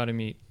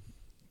trichotomy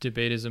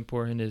debate is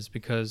important is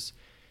because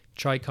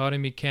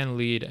trichotomy can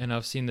lead, and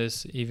I've seen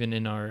this even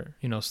in our,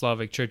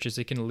 Slavic churches,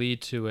 it can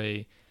lead to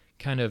a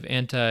kind of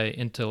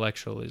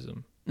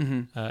anti-intellectualism,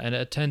 and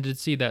a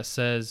tendency that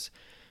says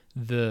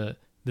the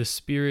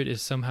spirit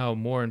is somehow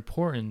more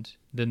important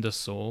than the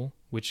soul,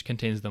 which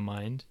contains the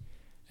mind,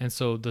 and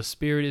so the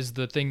spirit is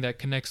the thing that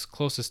connects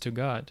closest to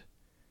God.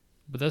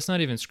 But that's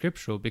not even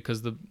scriptural,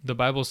 because the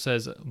Bible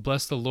says,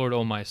 "Bless the Lord,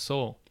 O my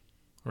soul,"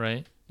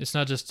 right? It's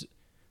not just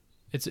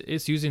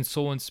it's using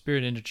soul and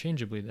spirit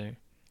interchangeably there.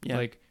 Yeah.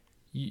 Like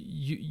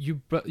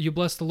you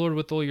bless the Lord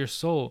with all your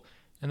soul,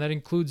 and that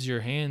includes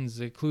your hands.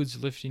 It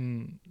includes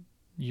lifting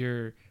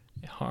your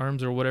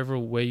arms or whatever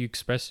way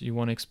you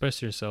want to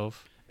express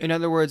yourself. In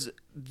other words,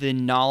 the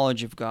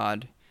knowledge of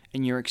God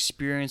and your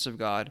experience of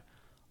God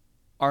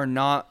are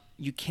not.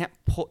 You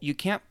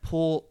can't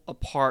pull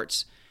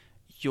apart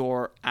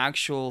your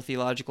actual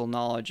theological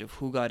knowledge of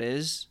who God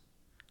is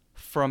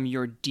from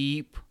your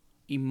deep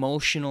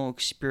emotional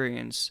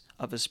experience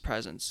of his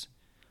presence.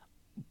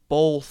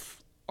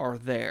 Both are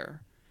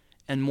there,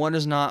 and one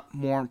is not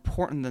more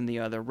important than the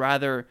other.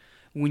 Rather,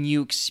 when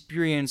you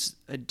experience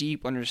a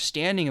deep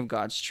understanding of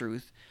God's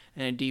truth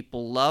and a deep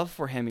love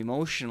for him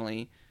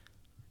emotionally,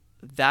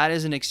 that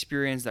is an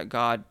experience that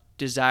God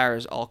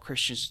desires all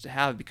Christians to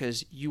have,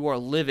 because you are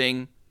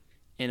living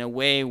in a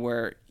way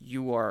where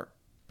you are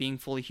being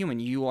fully human.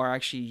 You are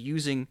actually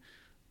using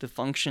the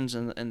functions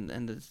and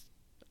the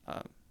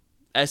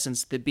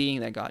essence, the being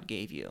that God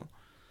gave you,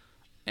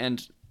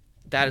 and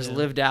that is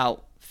lived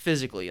out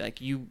physically.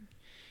 Like you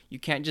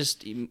can't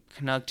just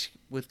connect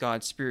with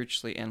God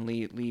spiritually and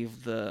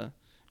leave the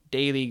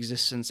daily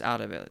existence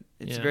out of it.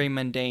 It's very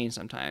mundane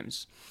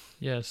sometimes.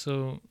 Yeah.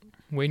 So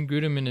Wayne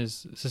Grudem in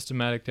his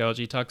systematic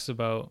theology talks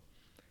about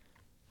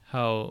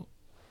how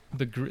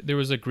there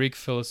was a Greek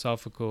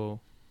philosophy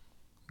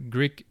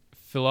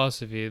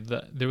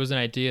that there was an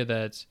idea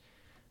that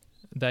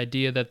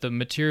the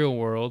material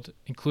world,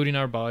 including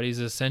our bodies,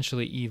 is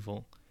essentially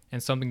evil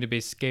and something to be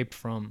escaped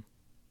from.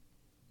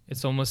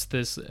 It's almost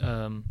this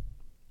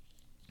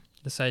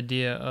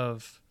idea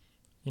of,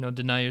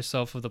 deny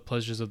yourself of the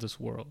pleasures of this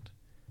world,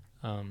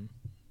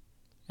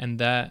 and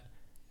that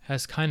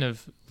has kind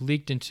of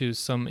leaked into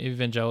some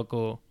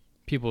evangelical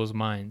people's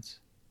minds,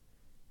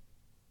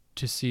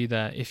 to see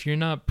that if you're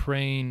not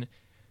praying,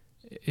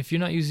 if you're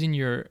not using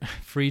your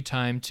free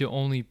time to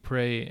only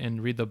pray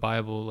and read the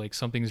Bible, like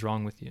something's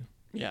wrong with you.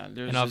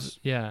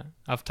 Yeah,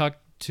 I've talked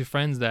to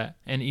friends that,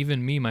 and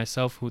even me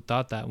myself, who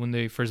thought that when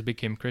they first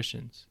became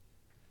Christians.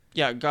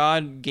 Yeah,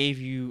 God gave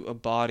you a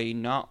body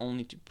not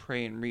only to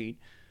pray and read,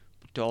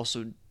 but to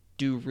also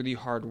do really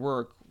hard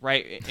work.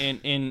 Right?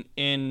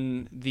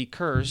 In the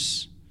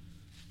curse,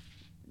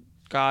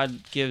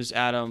 God gives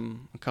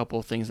Adam a couple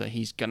of things that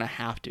he's gonna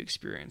have to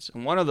experience,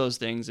 and one of those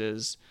things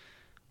is,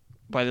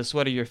 by the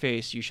sweat of your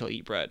face you shall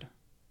eat bread.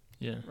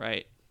 Yeah.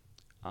 Right.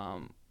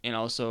 And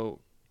also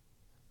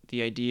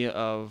the idea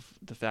of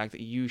the fact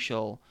that you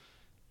shall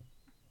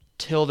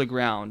till the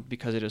ground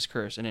because it is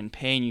cursed, and in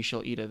pain you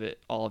shall eat of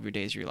it all of your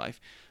days of your life.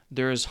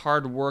 There is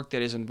hard work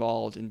that is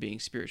involved in being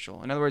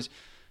spiritual. In other words,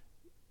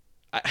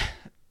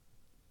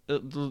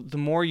 the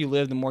more you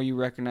live, the more you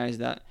recognize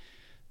that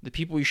the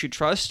people you should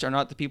trust are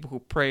not the people who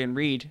pray and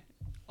read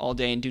all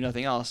day and do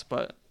nothing else,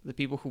 but the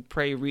people who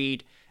pray,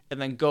 read,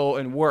 and then go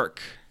and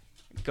work.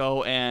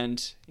 Go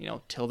and,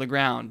 till the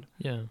ground.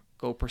 Yeah.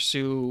 Go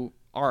pursue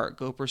art.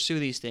 Go pursue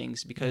these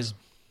things, because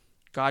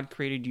God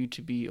created you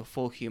to be a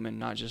full human,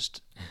 not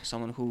just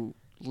someone who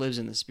lives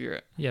in the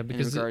Spirit. Yeah,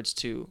 because in regards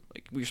to,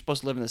 we're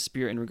supposed to live in the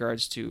Spirit in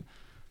regards to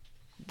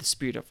the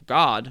Spirit of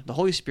God, the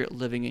Holy Spirit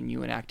living in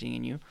you and acting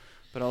in you,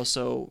 but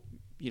also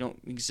you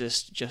don't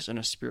exist just on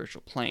a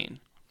spiritual plane.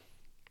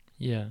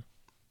 Yeah.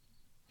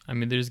 I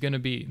mean, there is going to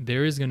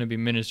be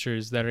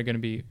ministers that are going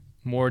to be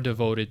more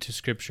devoted to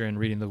Scripture and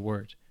reading the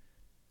Word.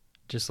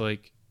 Just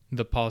like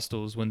the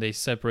apostles, when they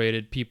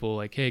separated people,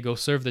 like, hey, go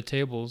serve the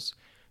tables,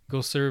 go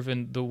serve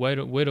in the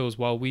widows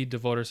while we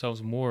devote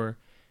ourselves more.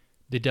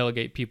 They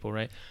delegate people,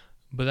 right?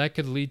 But that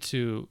could lead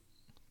to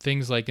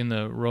things like in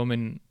the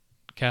Roman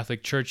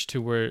Catholic Church,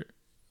 to where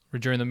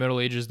during the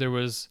Middle Ages there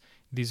was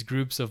these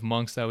groups of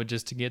monks that would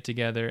just get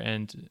together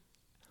and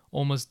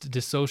almost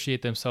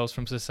dissociate themselves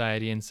from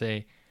society and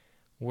say,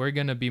 we're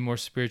going to be more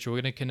spiritual,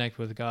 we're going to connect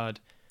with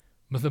God.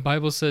 But the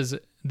Bible says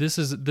this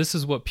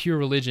is what pure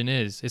religion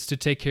is. It's to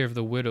take care of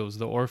the widows,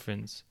 the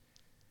orphans.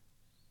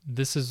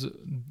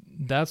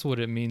 That's what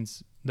it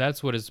means.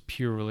 That's what is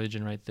pure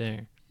religion right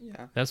there.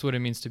 Yeah. That's what it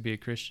means to be a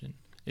Christian.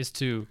 Is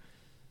to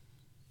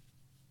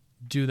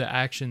do the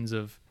actions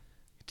of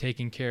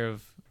taking care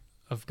of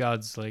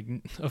God's,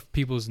 of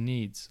people's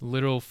needs,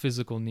 literal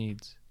physical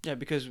needs. Yeah,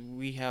 because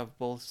we have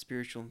both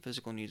spiritual and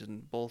physical needs,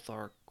 and both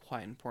are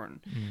quite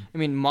important. I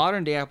mean,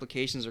 modern day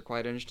applications are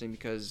quite interesting,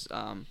 because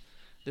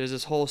there's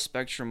this whole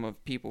spectrum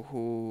of people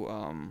who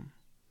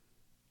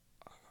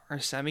are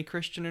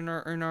semi-Christian in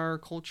our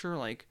culture.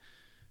 Like,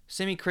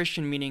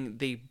 semi-Christian meaning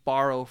they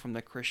borrow from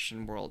the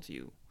Christian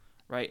worldview,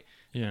 right?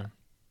 Yeah.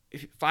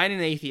 If you find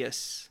an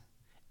atheist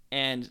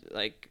and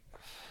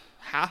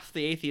half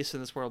the atheists in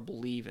this world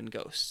believe in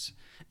ghosts.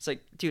 It's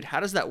like, dude, how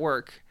does that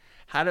work?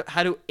 How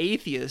do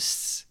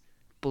atheists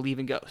believe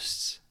in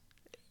ghosts?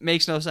 It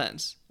makes no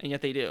sense, and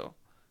yet they do.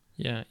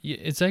 Yeah,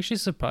 it's actually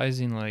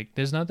surprising. Like,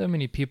 there's not that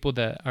many people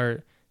that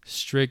are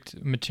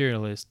strict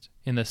materialists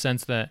in the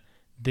sense that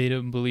they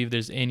don't believe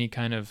there's any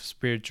kind of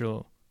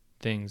spiritual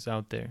things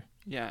out there.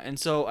 Yeah, and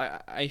so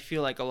I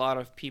feel like a lot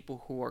of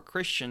people who are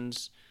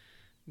Christians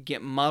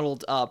get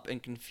muddled up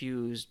and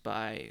confused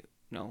by,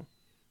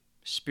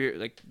 spirit,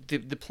 like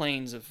the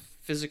planes of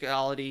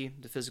physicality,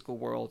 the physical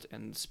world,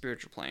 and the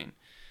spiritual plane,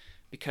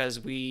 because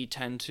we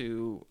tend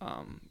to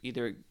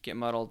either get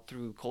muddled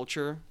through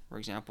culture, for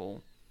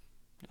example,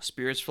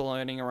 spirits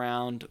floating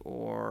around,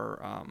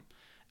 or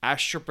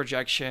astral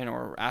projection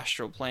or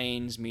astral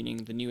planes, meaning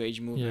the New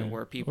Age movement,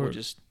 where people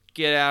just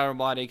get out of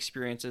body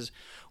experiences.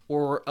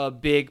 Or a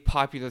big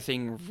popular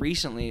thing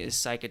recently is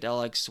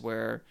psychedelics,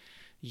 where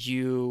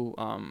you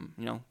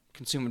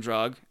consume a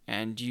drug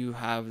and you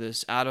have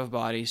this out of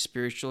body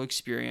spiritual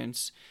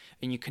experience,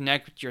 and you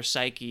connect with your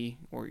psyche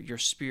or your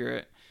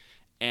spirit,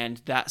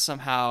 and that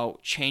somehow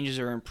changes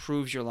or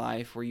improves your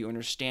life, where you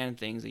understand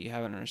things that you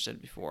haven't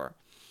understood before.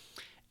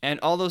 And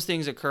all those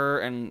things occur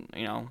and,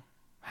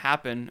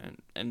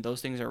 happen, and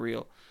those things are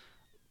real.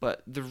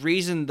 But the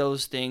reason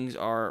those things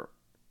are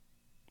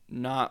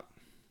not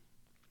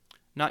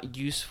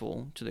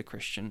useful to the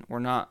Christian, or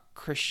not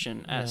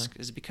Christian-esque,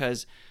 is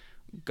because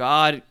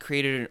God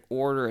created an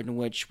order in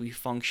which we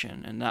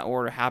function, and that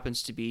order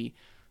happens to be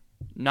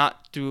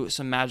not through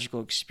some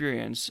magical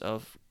experience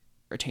of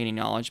attaining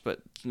knowledge, but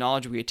the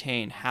knowledge we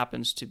attain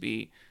happens to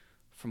be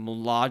from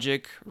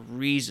logic,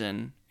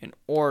 reason, and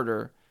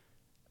order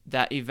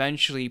that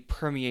eventually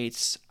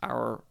permeates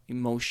our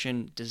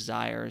emotion,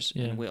 desires,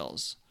 and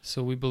wills.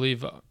 So we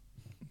believe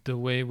the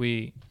way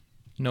we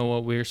know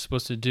what we're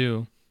supposed to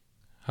do,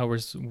 what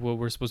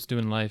we're supposed to do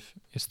in life,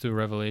 is through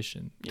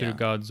revelation, through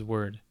God's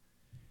word.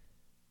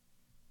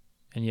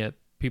 And yet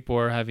people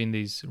are having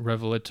these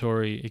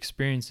revelatory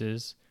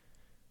experiences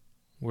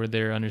where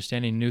they're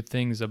understanding new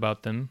things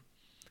about them,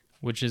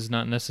 which is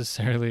not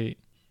necessarily good.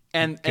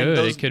 And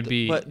it could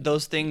be, but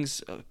those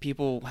things,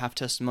 people have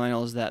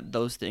testimonials that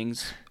those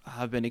things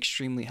have been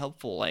extremely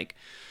helpful. Like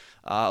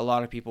a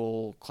lot of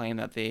people claim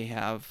that they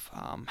have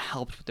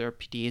helped with their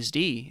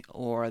PTSD,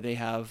 or they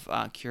have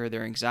cured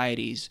their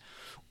anxieties,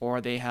 or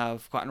they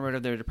have gotten rid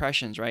of their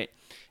depressions, right?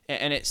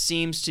 And it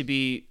seems to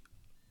be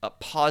a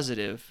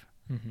positive.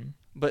 Mm-hmm.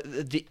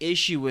 But the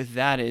issue with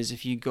that is,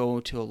 if you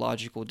go to a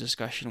logical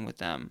discussion with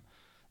them,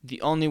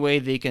 the only way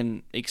they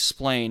can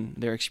explain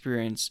their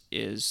experience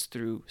is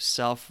through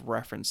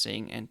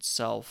self-referencing and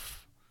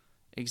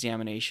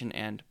self-examination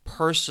and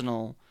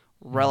personal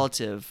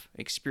relative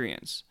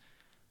experience,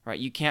 right?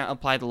 You can't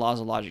apply the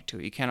laws of logic to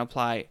it. You can't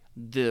apply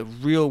the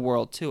real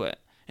world to it.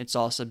 It's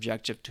all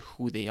subjective to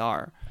who they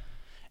are.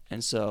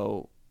 And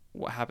so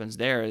what happens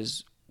there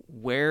is,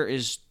 where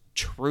is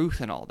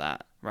truth in all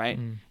that, right?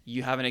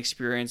 You have an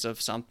experience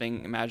of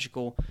something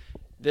magical.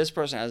 This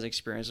person has an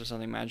experience of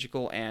something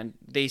magical, and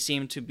they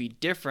seem to be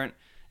different,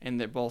 and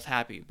they're both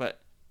happy. But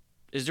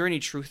is there any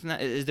truth in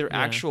that? Is there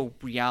actual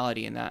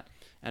reality in that?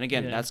 And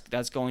again,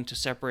 that's going to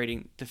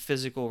separating the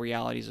physical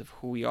realities of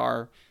who we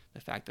are, the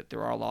fact that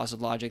there are laws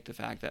of logic, the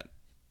fact that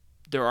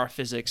there are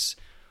physics,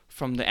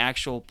 from the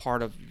actual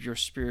part of your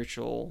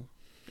spiritual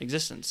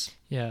existence.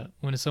 Yeah.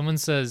 When someone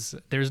says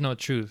there's no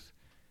truth,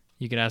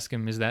 you can ask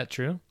him, is that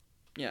true?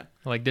 Yeah.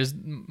 Like,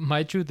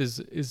 my truth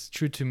is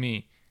true to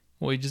me.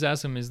 Well, you just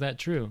ask them, is that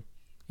true?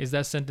 Is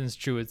that sentence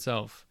true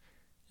itself?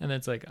 And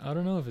it's like, I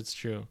don't know if it's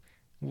true.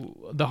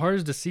 The heart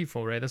is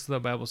deceitful, right? That's what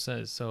the Bible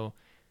says. So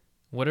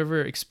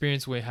whatever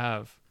experience we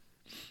have,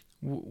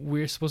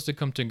 we're supposed to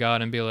come to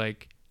God and be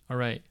like, all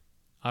right,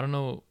 I don't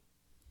know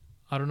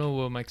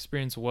what my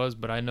experience was,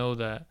 but I know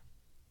that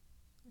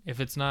if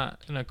it's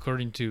not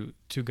according to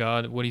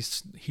God, what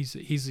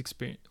he's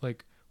experienced,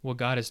 like what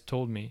God has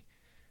told me,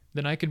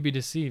 then I could be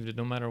deceived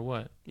no matter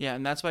what. Yeah,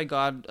 and that's why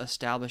God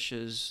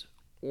establishes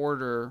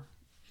order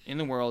in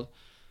the world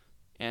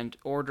and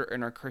order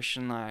in our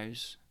Christian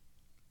lives.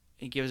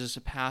 It gives us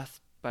a path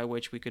by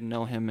which we could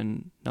know him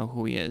and know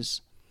who he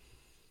is.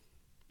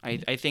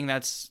 I think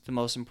that's the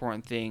most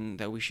important thing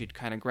that we should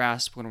kind of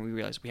grasp when we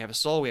realize we have a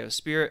soul, we have a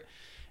spirit,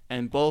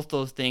 and both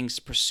those things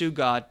pursue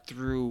God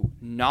through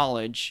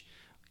knowledge,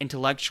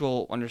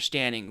 intellectual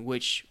understanding,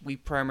 which we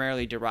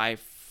primarily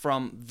derive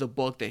from the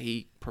book that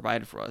he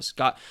provided for us.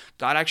 God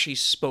actually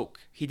spoke.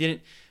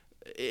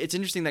 It's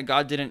interesting that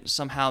God didn't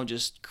somehow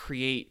just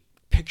create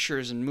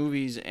pictures and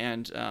movies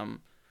and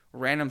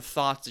random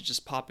thoughts that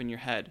just pop in your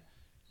head.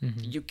 Mm-hmm.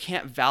 You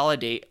can't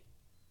validate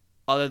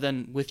other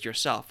than with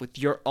yourself, with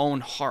your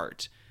own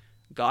heart.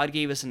 God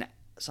gave us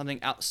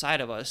something outside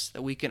of us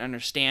that we can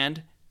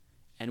understand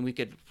and we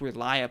could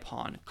rely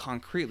upon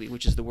concretely,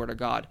 which is the Word of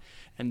God.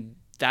 And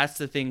that's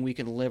the thing we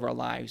can live our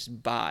lives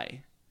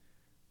by,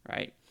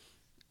 right?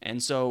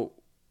 And so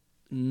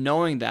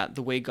knowing that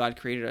the way God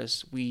created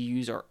us, we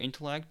use our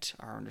intellect,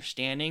 our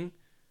understanding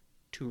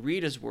to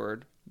read his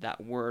word.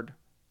 That word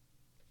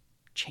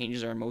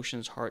changes our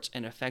emotions, hearts,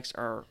 and affects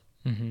our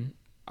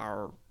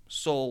our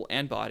soul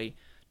and body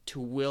to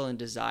will and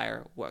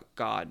desire what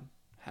God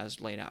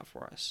has laid out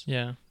for us.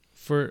 Yeah.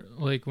 For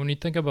like when you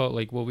think about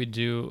like what we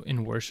do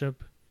in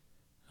worship,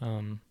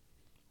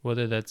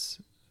 whether that's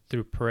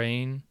through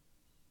praying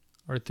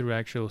or through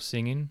actual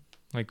singing,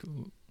 like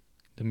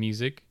the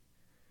music,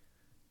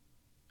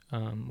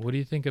 what do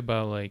you think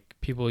about like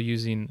people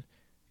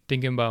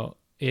thinking about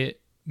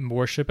it,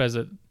 worship as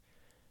a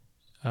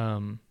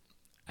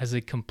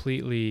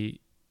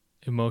completely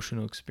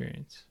emotional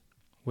experience?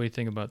 What do you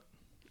think about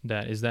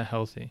that? Is that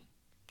healthy?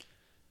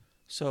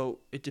 So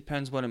it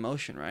depends what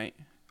emotion, right?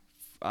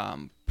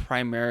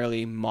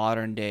 Primarily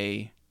modern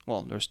day,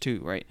 well, there's two,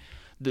 right?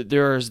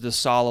 There's the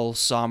solemn,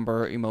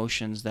 somber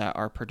emotions that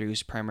are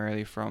produced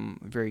primarily from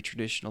very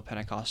traditional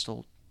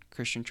Pentecostal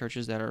Christian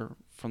churches that are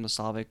from the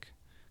Slavic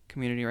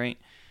community, right?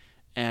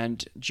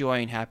 And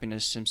joy and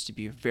happiness seems to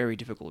be a very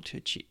difficult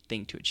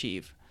thing to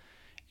achieve.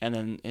 And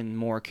then in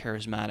more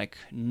charismatic,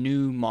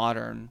 new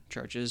modern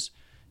churches,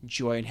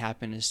 joy and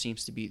happiness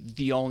seems to be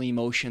the only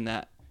emotion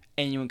that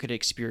anyone could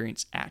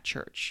experience at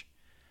church.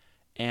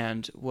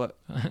 And what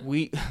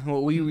we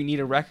need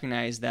to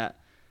recognize that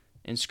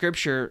in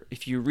Scripture,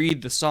 if you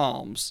read the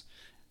Psalms,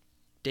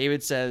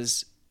 David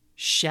says,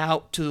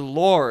 "Shout to the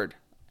Lord,"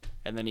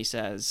 and then he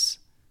says,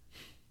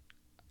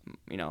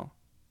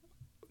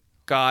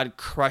 God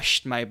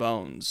crushed my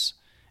bones,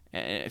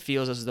 and it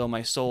feels as though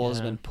my soul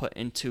has been put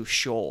into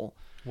Sheol.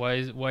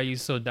 Why are you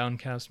so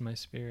downcast, my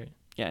spirit?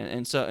 Yeah,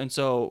 and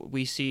so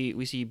we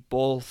see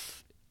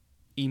both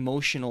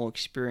emotional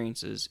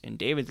experiences in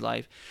David's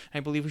life. I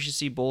believe we should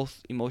see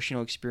both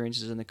emotional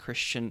experiences in the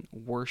Christian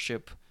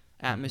worship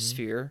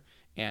atmosphere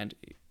and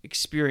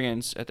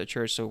experience at the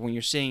church. So when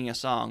you're singing a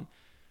song,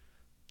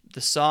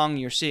 the song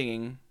you're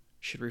singing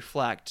should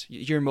reflect,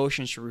 your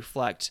emotions should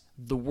reflect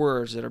the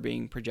words that are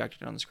being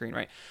projected on the screen,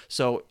 right?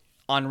 So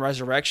on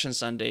Resurrection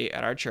Sunday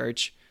at our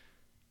church,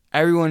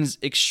 everyone's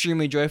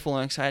extremely joyful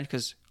and excited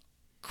because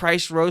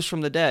Christ rose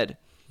from the dead.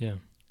 Yeah.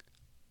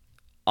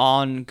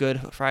 On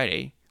Good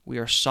Friday, we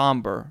are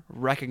somber,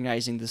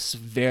 recognizing the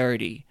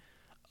severity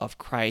of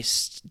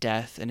Christ's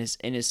death and his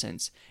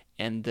innocence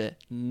and the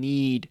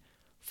need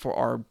for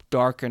our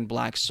darkened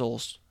black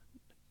souls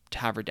to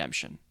have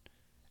redemption.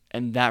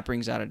 And that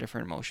brings out a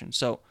different emotion.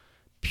 So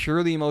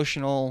purely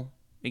emotional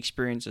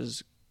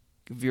experiences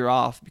veer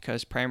off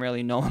because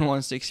primarily no one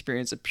wants to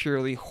experience a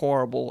purely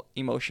horrible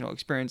emotional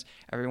experience.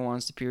 Everyone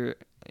wants to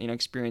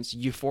experience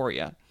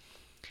euphoria.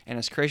 And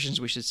as Christians,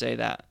 we should say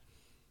that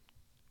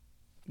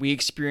we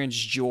experience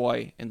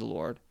joy in the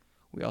Lord.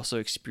 We also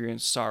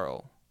experience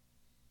sorrow.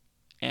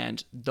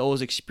 And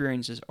those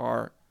experiences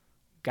are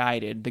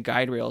guided. The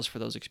guide rails for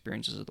those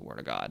experiences of the Word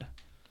of God.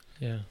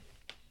 Yeah.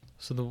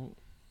 So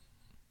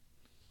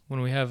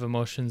when we have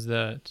emotions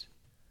that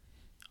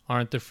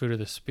aren't the fruit of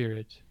the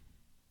Spirit,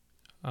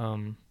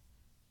 if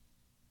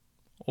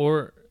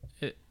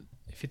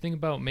you think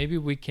about, maybe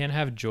we can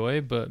have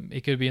joy, but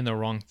it could be in the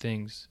wrong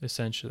things,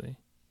 essentially.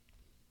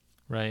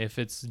 Right? If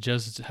it's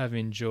just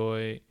having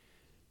joy,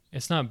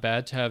 it's not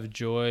bad to have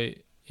joy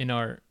in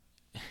our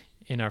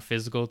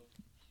physical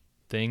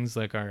things,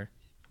 like our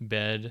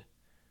bed,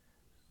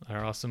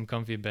 our awesome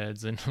comfy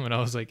beds. And when I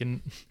was like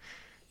in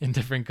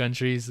different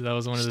countries, that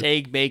was one of the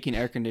steak, bacon,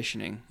 air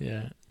conditioning.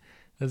 Yeah.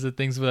 Those are the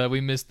things that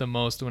we missed the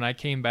most. When I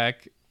came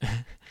back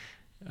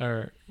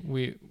when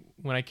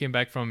I came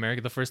back from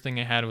America, the first thing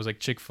I had was like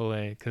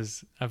Chick-fil-A,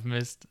 because I've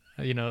missed,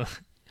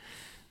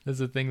 that's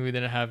a thing we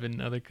didn't have in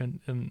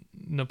in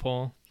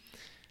Nepal.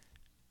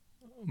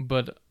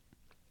 But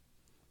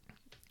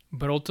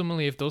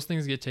ultimately, if those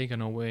things get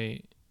taken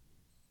away,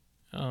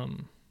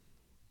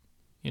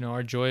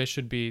 our joy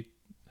should be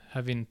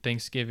having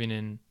thanksgiving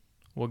in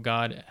what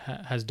God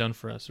has done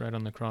for us right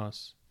on the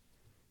cross,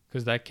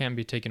 because that can't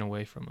be taken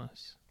away from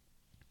us.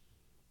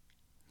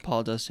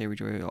 Paul does say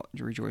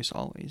rejoice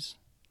always.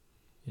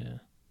 Yeah.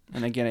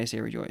 And again, I say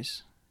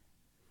rejoice.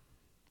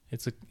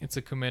 It's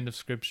a command of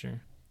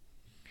Scripture.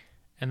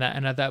 And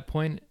at that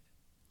point,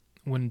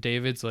 when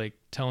David's like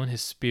telling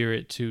his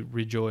spirit to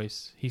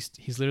rejoice,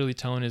 he's literally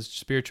telling his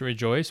spirit to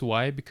rejoice.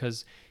 Why?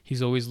 Because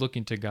he's always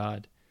looking to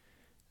God.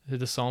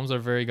 The Psalms are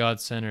very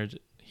God-centered.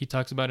 He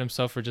talks about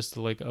himself for just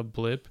like a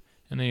blip,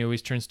 and then he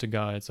always turns to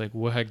God. It's like,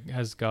 what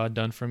has God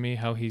done for me?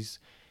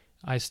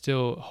 I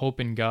still hope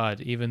in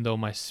God, even though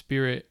my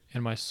spirit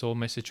and my soul,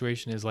 my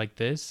situation is like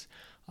this.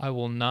 I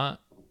will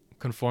not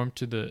conform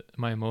to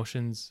my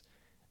emotions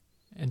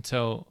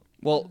until...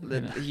 Well,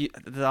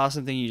 the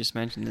awesome thing you just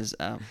mentioned is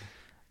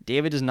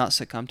David does not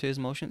succumb to his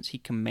emotions. He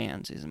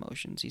commands his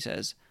emotions. He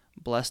says,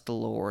 "Bless the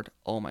Lord,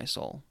 O my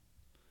soul."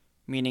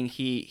 Meaning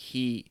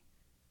he,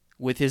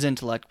 with his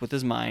intellect, with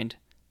his mind,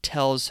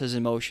 tells his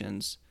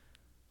emotions,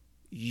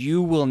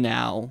 "You will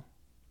now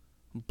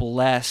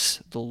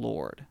bless the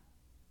Lord."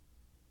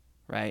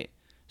 Right?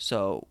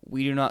 So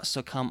we do not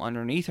succumb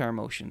underneath our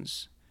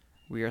emotions.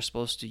 We are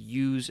supposed to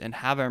use and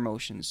have our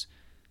emotions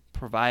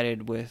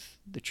provided with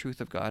the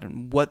truth of God,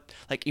 and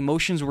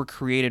emotions were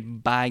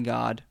created by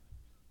God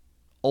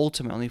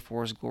ultimately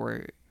for his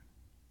glory.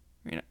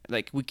 You know,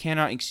 like we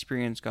cannot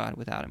experience God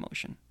without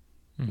emotion.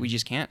 We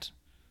just can't.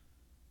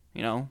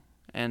 You know,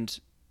 and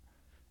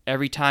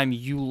every time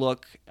you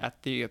look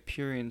at the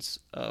appearance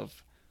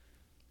of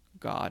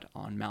God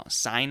on Mount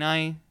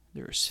Sinai,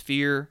 there's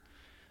fear.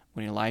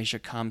 When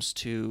God comes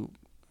to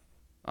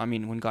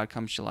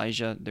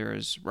Elijah, there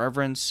is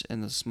reverence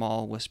in the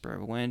small whisper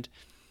of wind.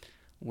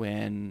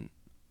 When,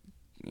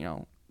 you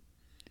know,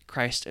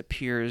 Christ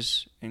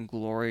appears in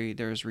glory,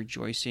 there is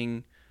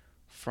rejoicing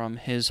from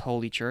his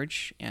holy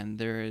church, and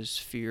there is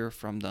fear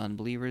from the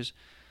unbelievers.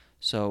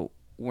 So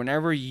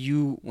whenever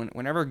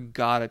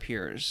God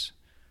appears,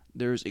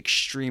 there's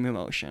extreme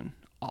emotion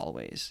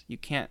always. You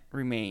can't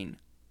remain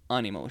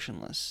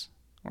unemotionless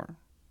or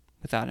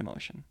without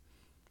emotion.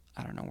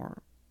 I don't know where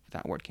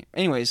that word came.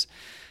 Anyways,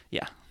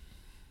 yeah.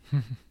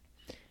 And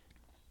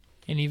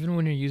even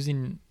when you're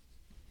using,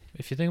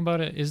 if you think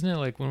about it, isn't it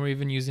like when we're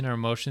even using our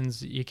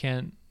emotions, you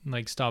can't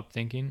like stop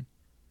thinking?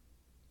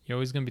 You're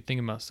always going to be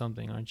thinking about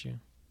something, aren't you?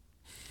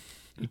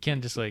 You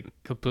can't just like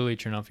completely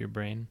turn off your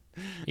brain,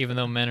 even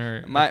though men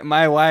are...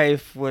 My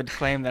wife would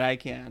claim that I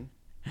can.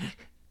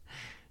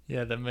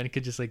 Yeah, that men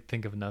could just like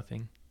think of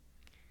nothing.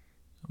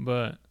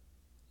 But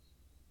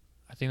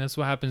I think that's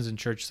what happens in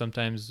church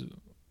sometimes.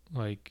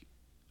 Like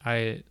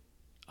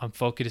I'm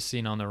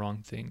focusing on the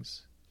wrong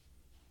things.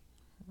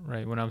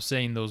 Right? When I'm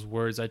saying those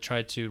words, I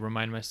try to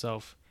remind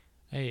myself,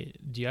 hey,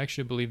 do you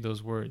actually believe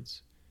those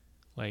words?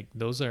 Like,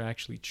 those are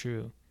actually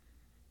true.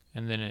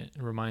 And then it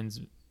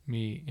reminds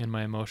me in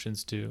my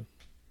emotions to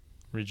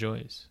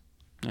rejoice.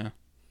 Yeah.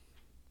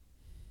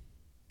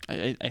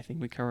 I think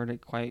we covered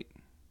it quite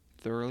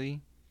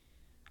thoroughly.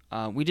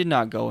 We did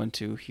not go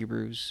into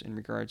Hebrews in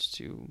regards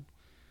to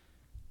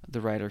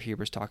the writer of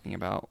Hebrews talking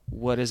about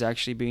what is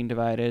actually being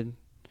divided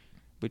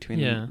between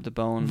the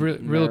bone.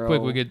 Real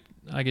quick,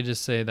 I could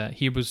just say that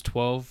Hebrews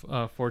 12,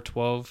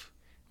 4:12,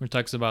 where it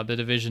talks about the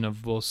division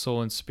of both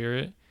soul and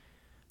spirit.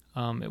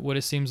 What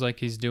it seems like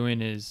he's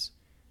doing is,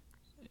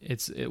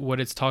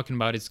 what it's talking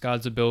about is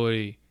God's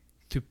ability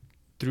to,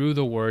 through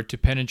the word, to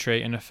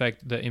penetrate and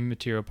affect the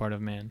immaterial part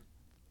of man.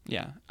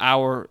 Yeah,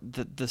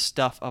 the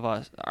stuff of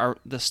us,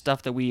 the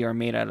stuff that we are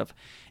made out of,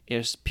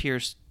 is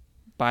pierced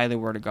by the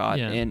word of God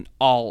in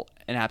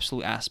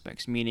absolute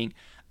aspects, meaning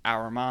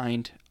our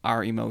mind,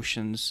 our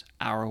emotions,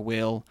 our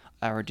will,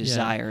 our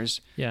desires,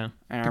 and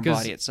our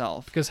body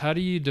itself. Because how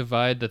do you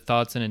divide the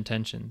thoughts and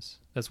intentions?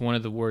 That's one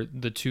of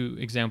the two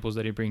examples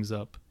that he brings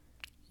up.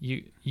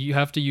 You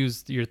have to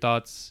use your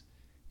thoughts.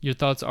 Your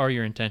thoughts are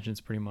your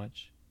intentions, pretty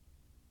much.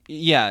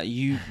 Yeah,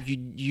 you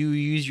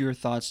use your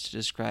thoughts to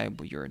describe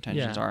what your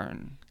intentions are.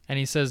 And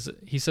he says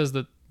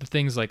that the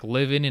things like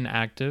living and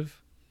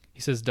active,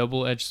 he says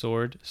double-edged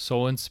sword,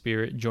 soul and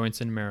spirit,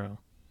 joints and marrow.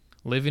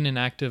 Living and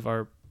active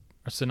are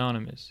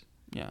synonymous.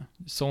 Yeah.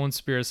 Soul and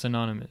spirit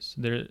synonymous.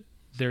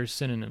 They're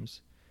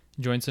synonyms.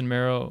 Joints and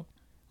marrow,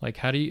 like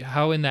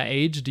how in that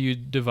age do you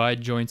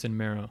divide joints and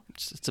marrow?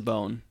 It's a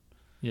bone.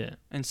 Yeah.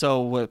 And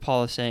so what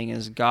Paul is saying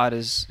is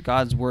God's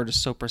word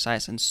is so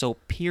precise and so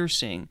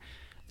piercing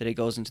that it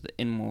goes into the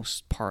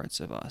inmost parts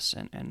of us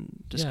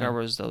and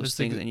discovers those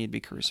things that need to be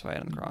crucified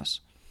on the cross.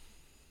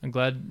 I'm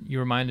glad you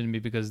reminded me,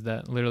 because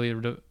that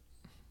literally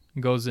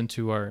goes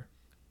into our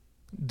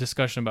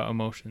discussion about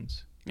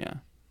emotions. Yeah.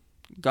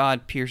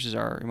 God pierces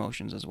our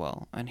emotions as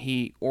well, and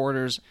he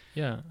orders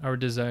our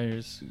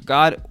desires.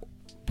 God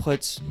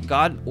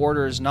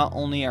orders not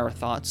only our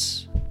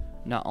thoughts,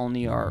 not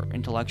only our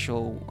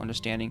intellectual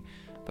understanding,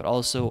 but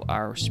also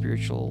our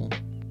spiritual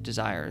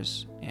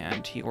desires,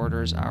 and he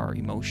orders our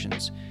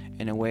emotions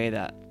in a way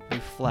that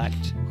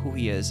reflect who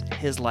he is,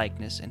 his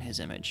likeness and his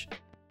image.